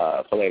that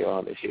for later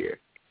on this year.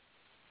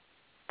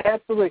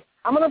 Absolutely.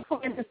 I'm going to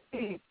plant the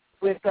seed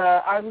with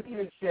our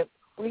leadership.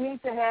 We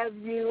need to have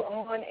you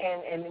on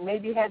and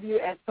maybe have you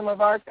at some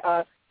of our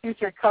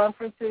future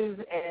conferences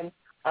and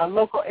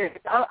local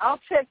areas. I'll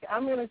check.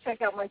 I'm going to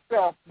check out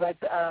myself, but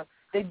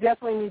they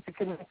definitely need to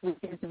connect with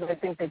you because I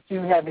think that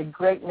you have a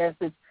great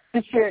message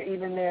to share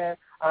even there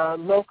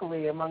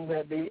locally among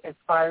the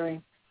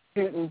aspiring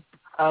students.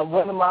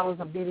 One of the models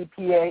of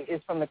BDPA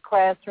is from the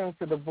classroom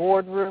to the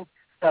boardroom,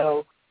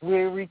 so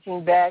we're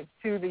reaching back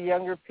to the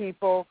younger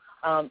people.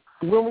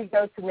 When we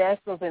go to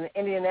Nationals in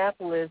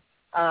Indianapolis,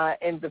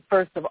 in the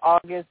 1st of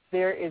August,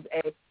 there is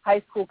a high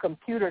school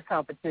computer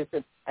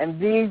competition, and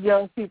these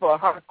young people are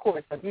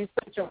hardcore. So if you're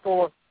searching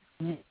for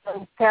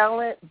young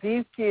talent,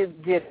 these kids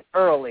get it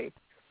early.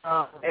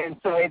 And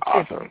so it's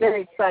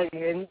very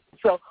exciting. And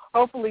so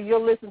hopefully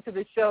you'll listen to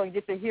the show and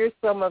get to hear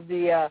some of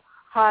the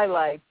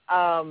highlights.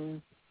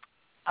 And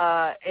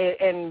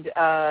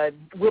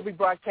we'll be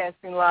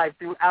broadcasting live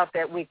throughout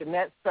that week, and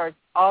that starts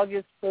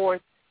August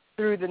 4th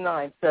through the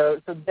 9th. So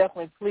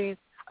definitely please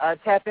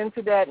tap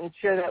into that and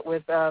share that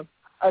with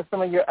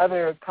some of your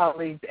other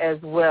colleagues as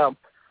well.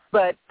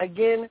 But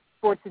again,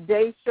 for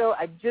today's show,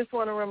 I just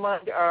want to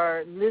remind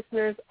our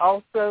listeners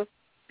also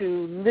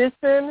to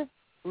listen,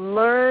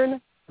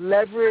 learn,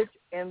 leverage,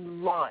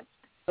 and launch.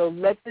 So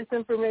let this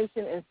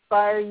information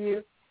inspire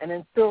you. And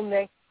until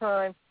next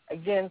time,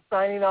 again,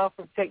 signing off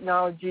from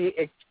Technology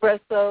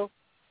Expresso.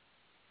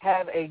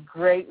 Have a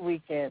great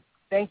weekend.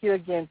 Thank you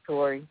again,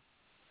 Tory.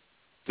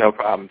 No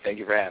problem. Thank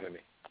you for having me.